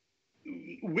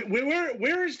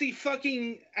 where is the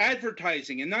fucking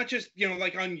advertising, and not just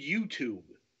like on YouTube?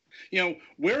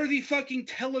 Where are the fucking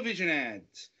television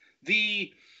ads,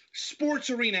 the sports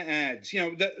arena ads?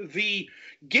 The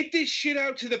get this shit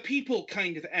out to the people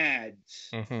kind of ads.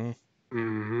 Mm-hmm.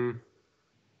 Mm-hmm.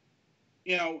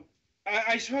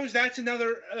 I suppose that's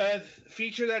another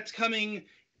feature that's coming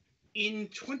in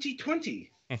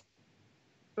 2020.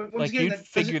 But once Like, again, you'd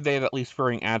figure they'd at least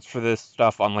bring ads for this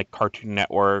stuff on, like, Cartoon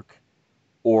Network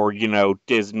or,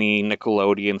 Disney,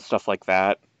 Nickelodeon, stuff like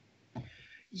that.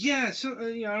 Yeah, so,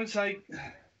 it's like,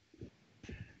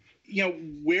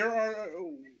 where are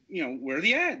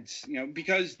the ads?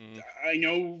 Because I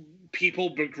know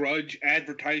people begrudge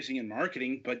advertising and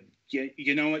marketing, but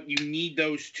you know what? You need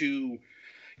those to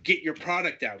get your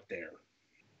product out there.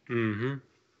 Mm-hmm.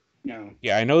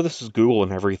 Yeah, I know this is Google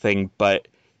and everything, but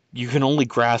you can only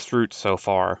grassroots so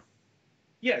far.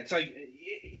 Yeah, it's like,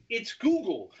 it's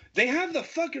Google. They have the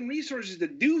fucking resources to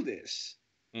do this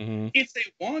if they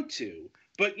want to.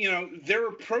 But, they're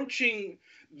approaching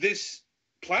this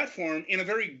platform in a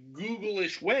very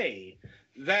Google-ish way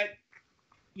that,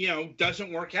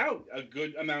 doesn't work out a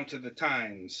good amount of the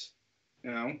times.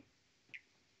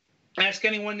 Ask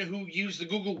anyone who used the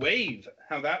Google Wave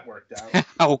how that worked out.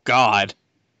 Oh, God.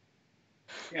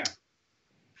 Yeah.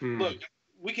 Look,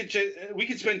 we could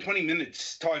spend 20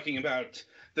 minutes talking about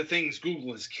the things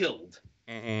Google has killed.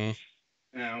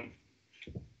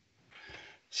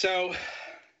 So,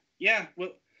 yeah,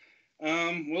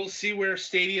 we'll see where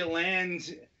Stadia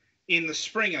lands in the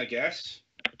spring, I guess.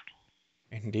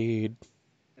 Indeed.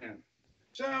 Yeah.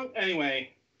 So,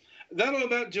 anyway, that'll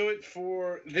about do it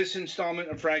for this installment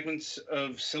of Fragments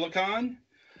of Silicon.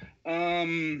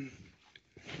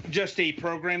 Just a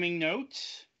programming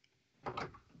note.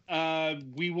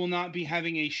 We will not be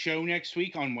having a show next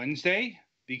week on Wednesday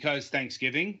because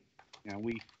Thanksgiving.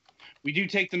 We do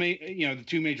take the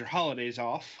two major holidays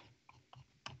off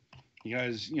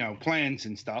because plans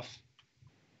and stuff.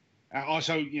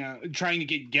 Also, trying to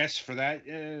get guests for that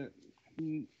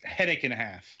headache and a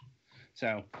half.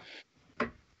 So,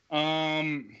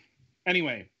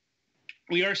 anyway,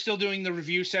 we are still doing the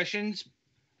review sessions.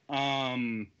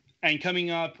 And coming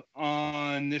up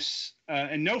on this,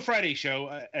 and no Friday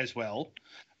show as well.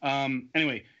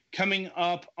 Anyway, coming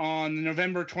up on the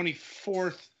November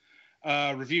 24th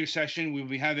review session, we'll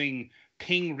be having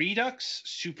Ping Redux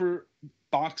Super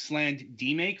Boxland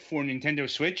Demake for Nintendo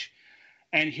Switch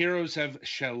and Heroes of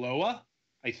Shaloa.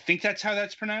 I think that's how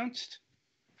that's pronounced.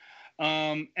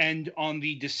 And on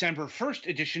the December 1st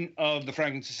edition of the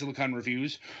Fragments of Silicon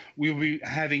reviews, we will be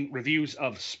having reviews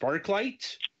of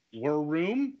Sparklight, War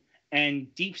Room,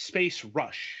 and Deep Space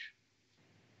Rush.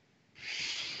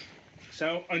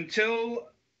 So until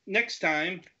next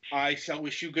time, I shall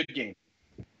wish you good gaming.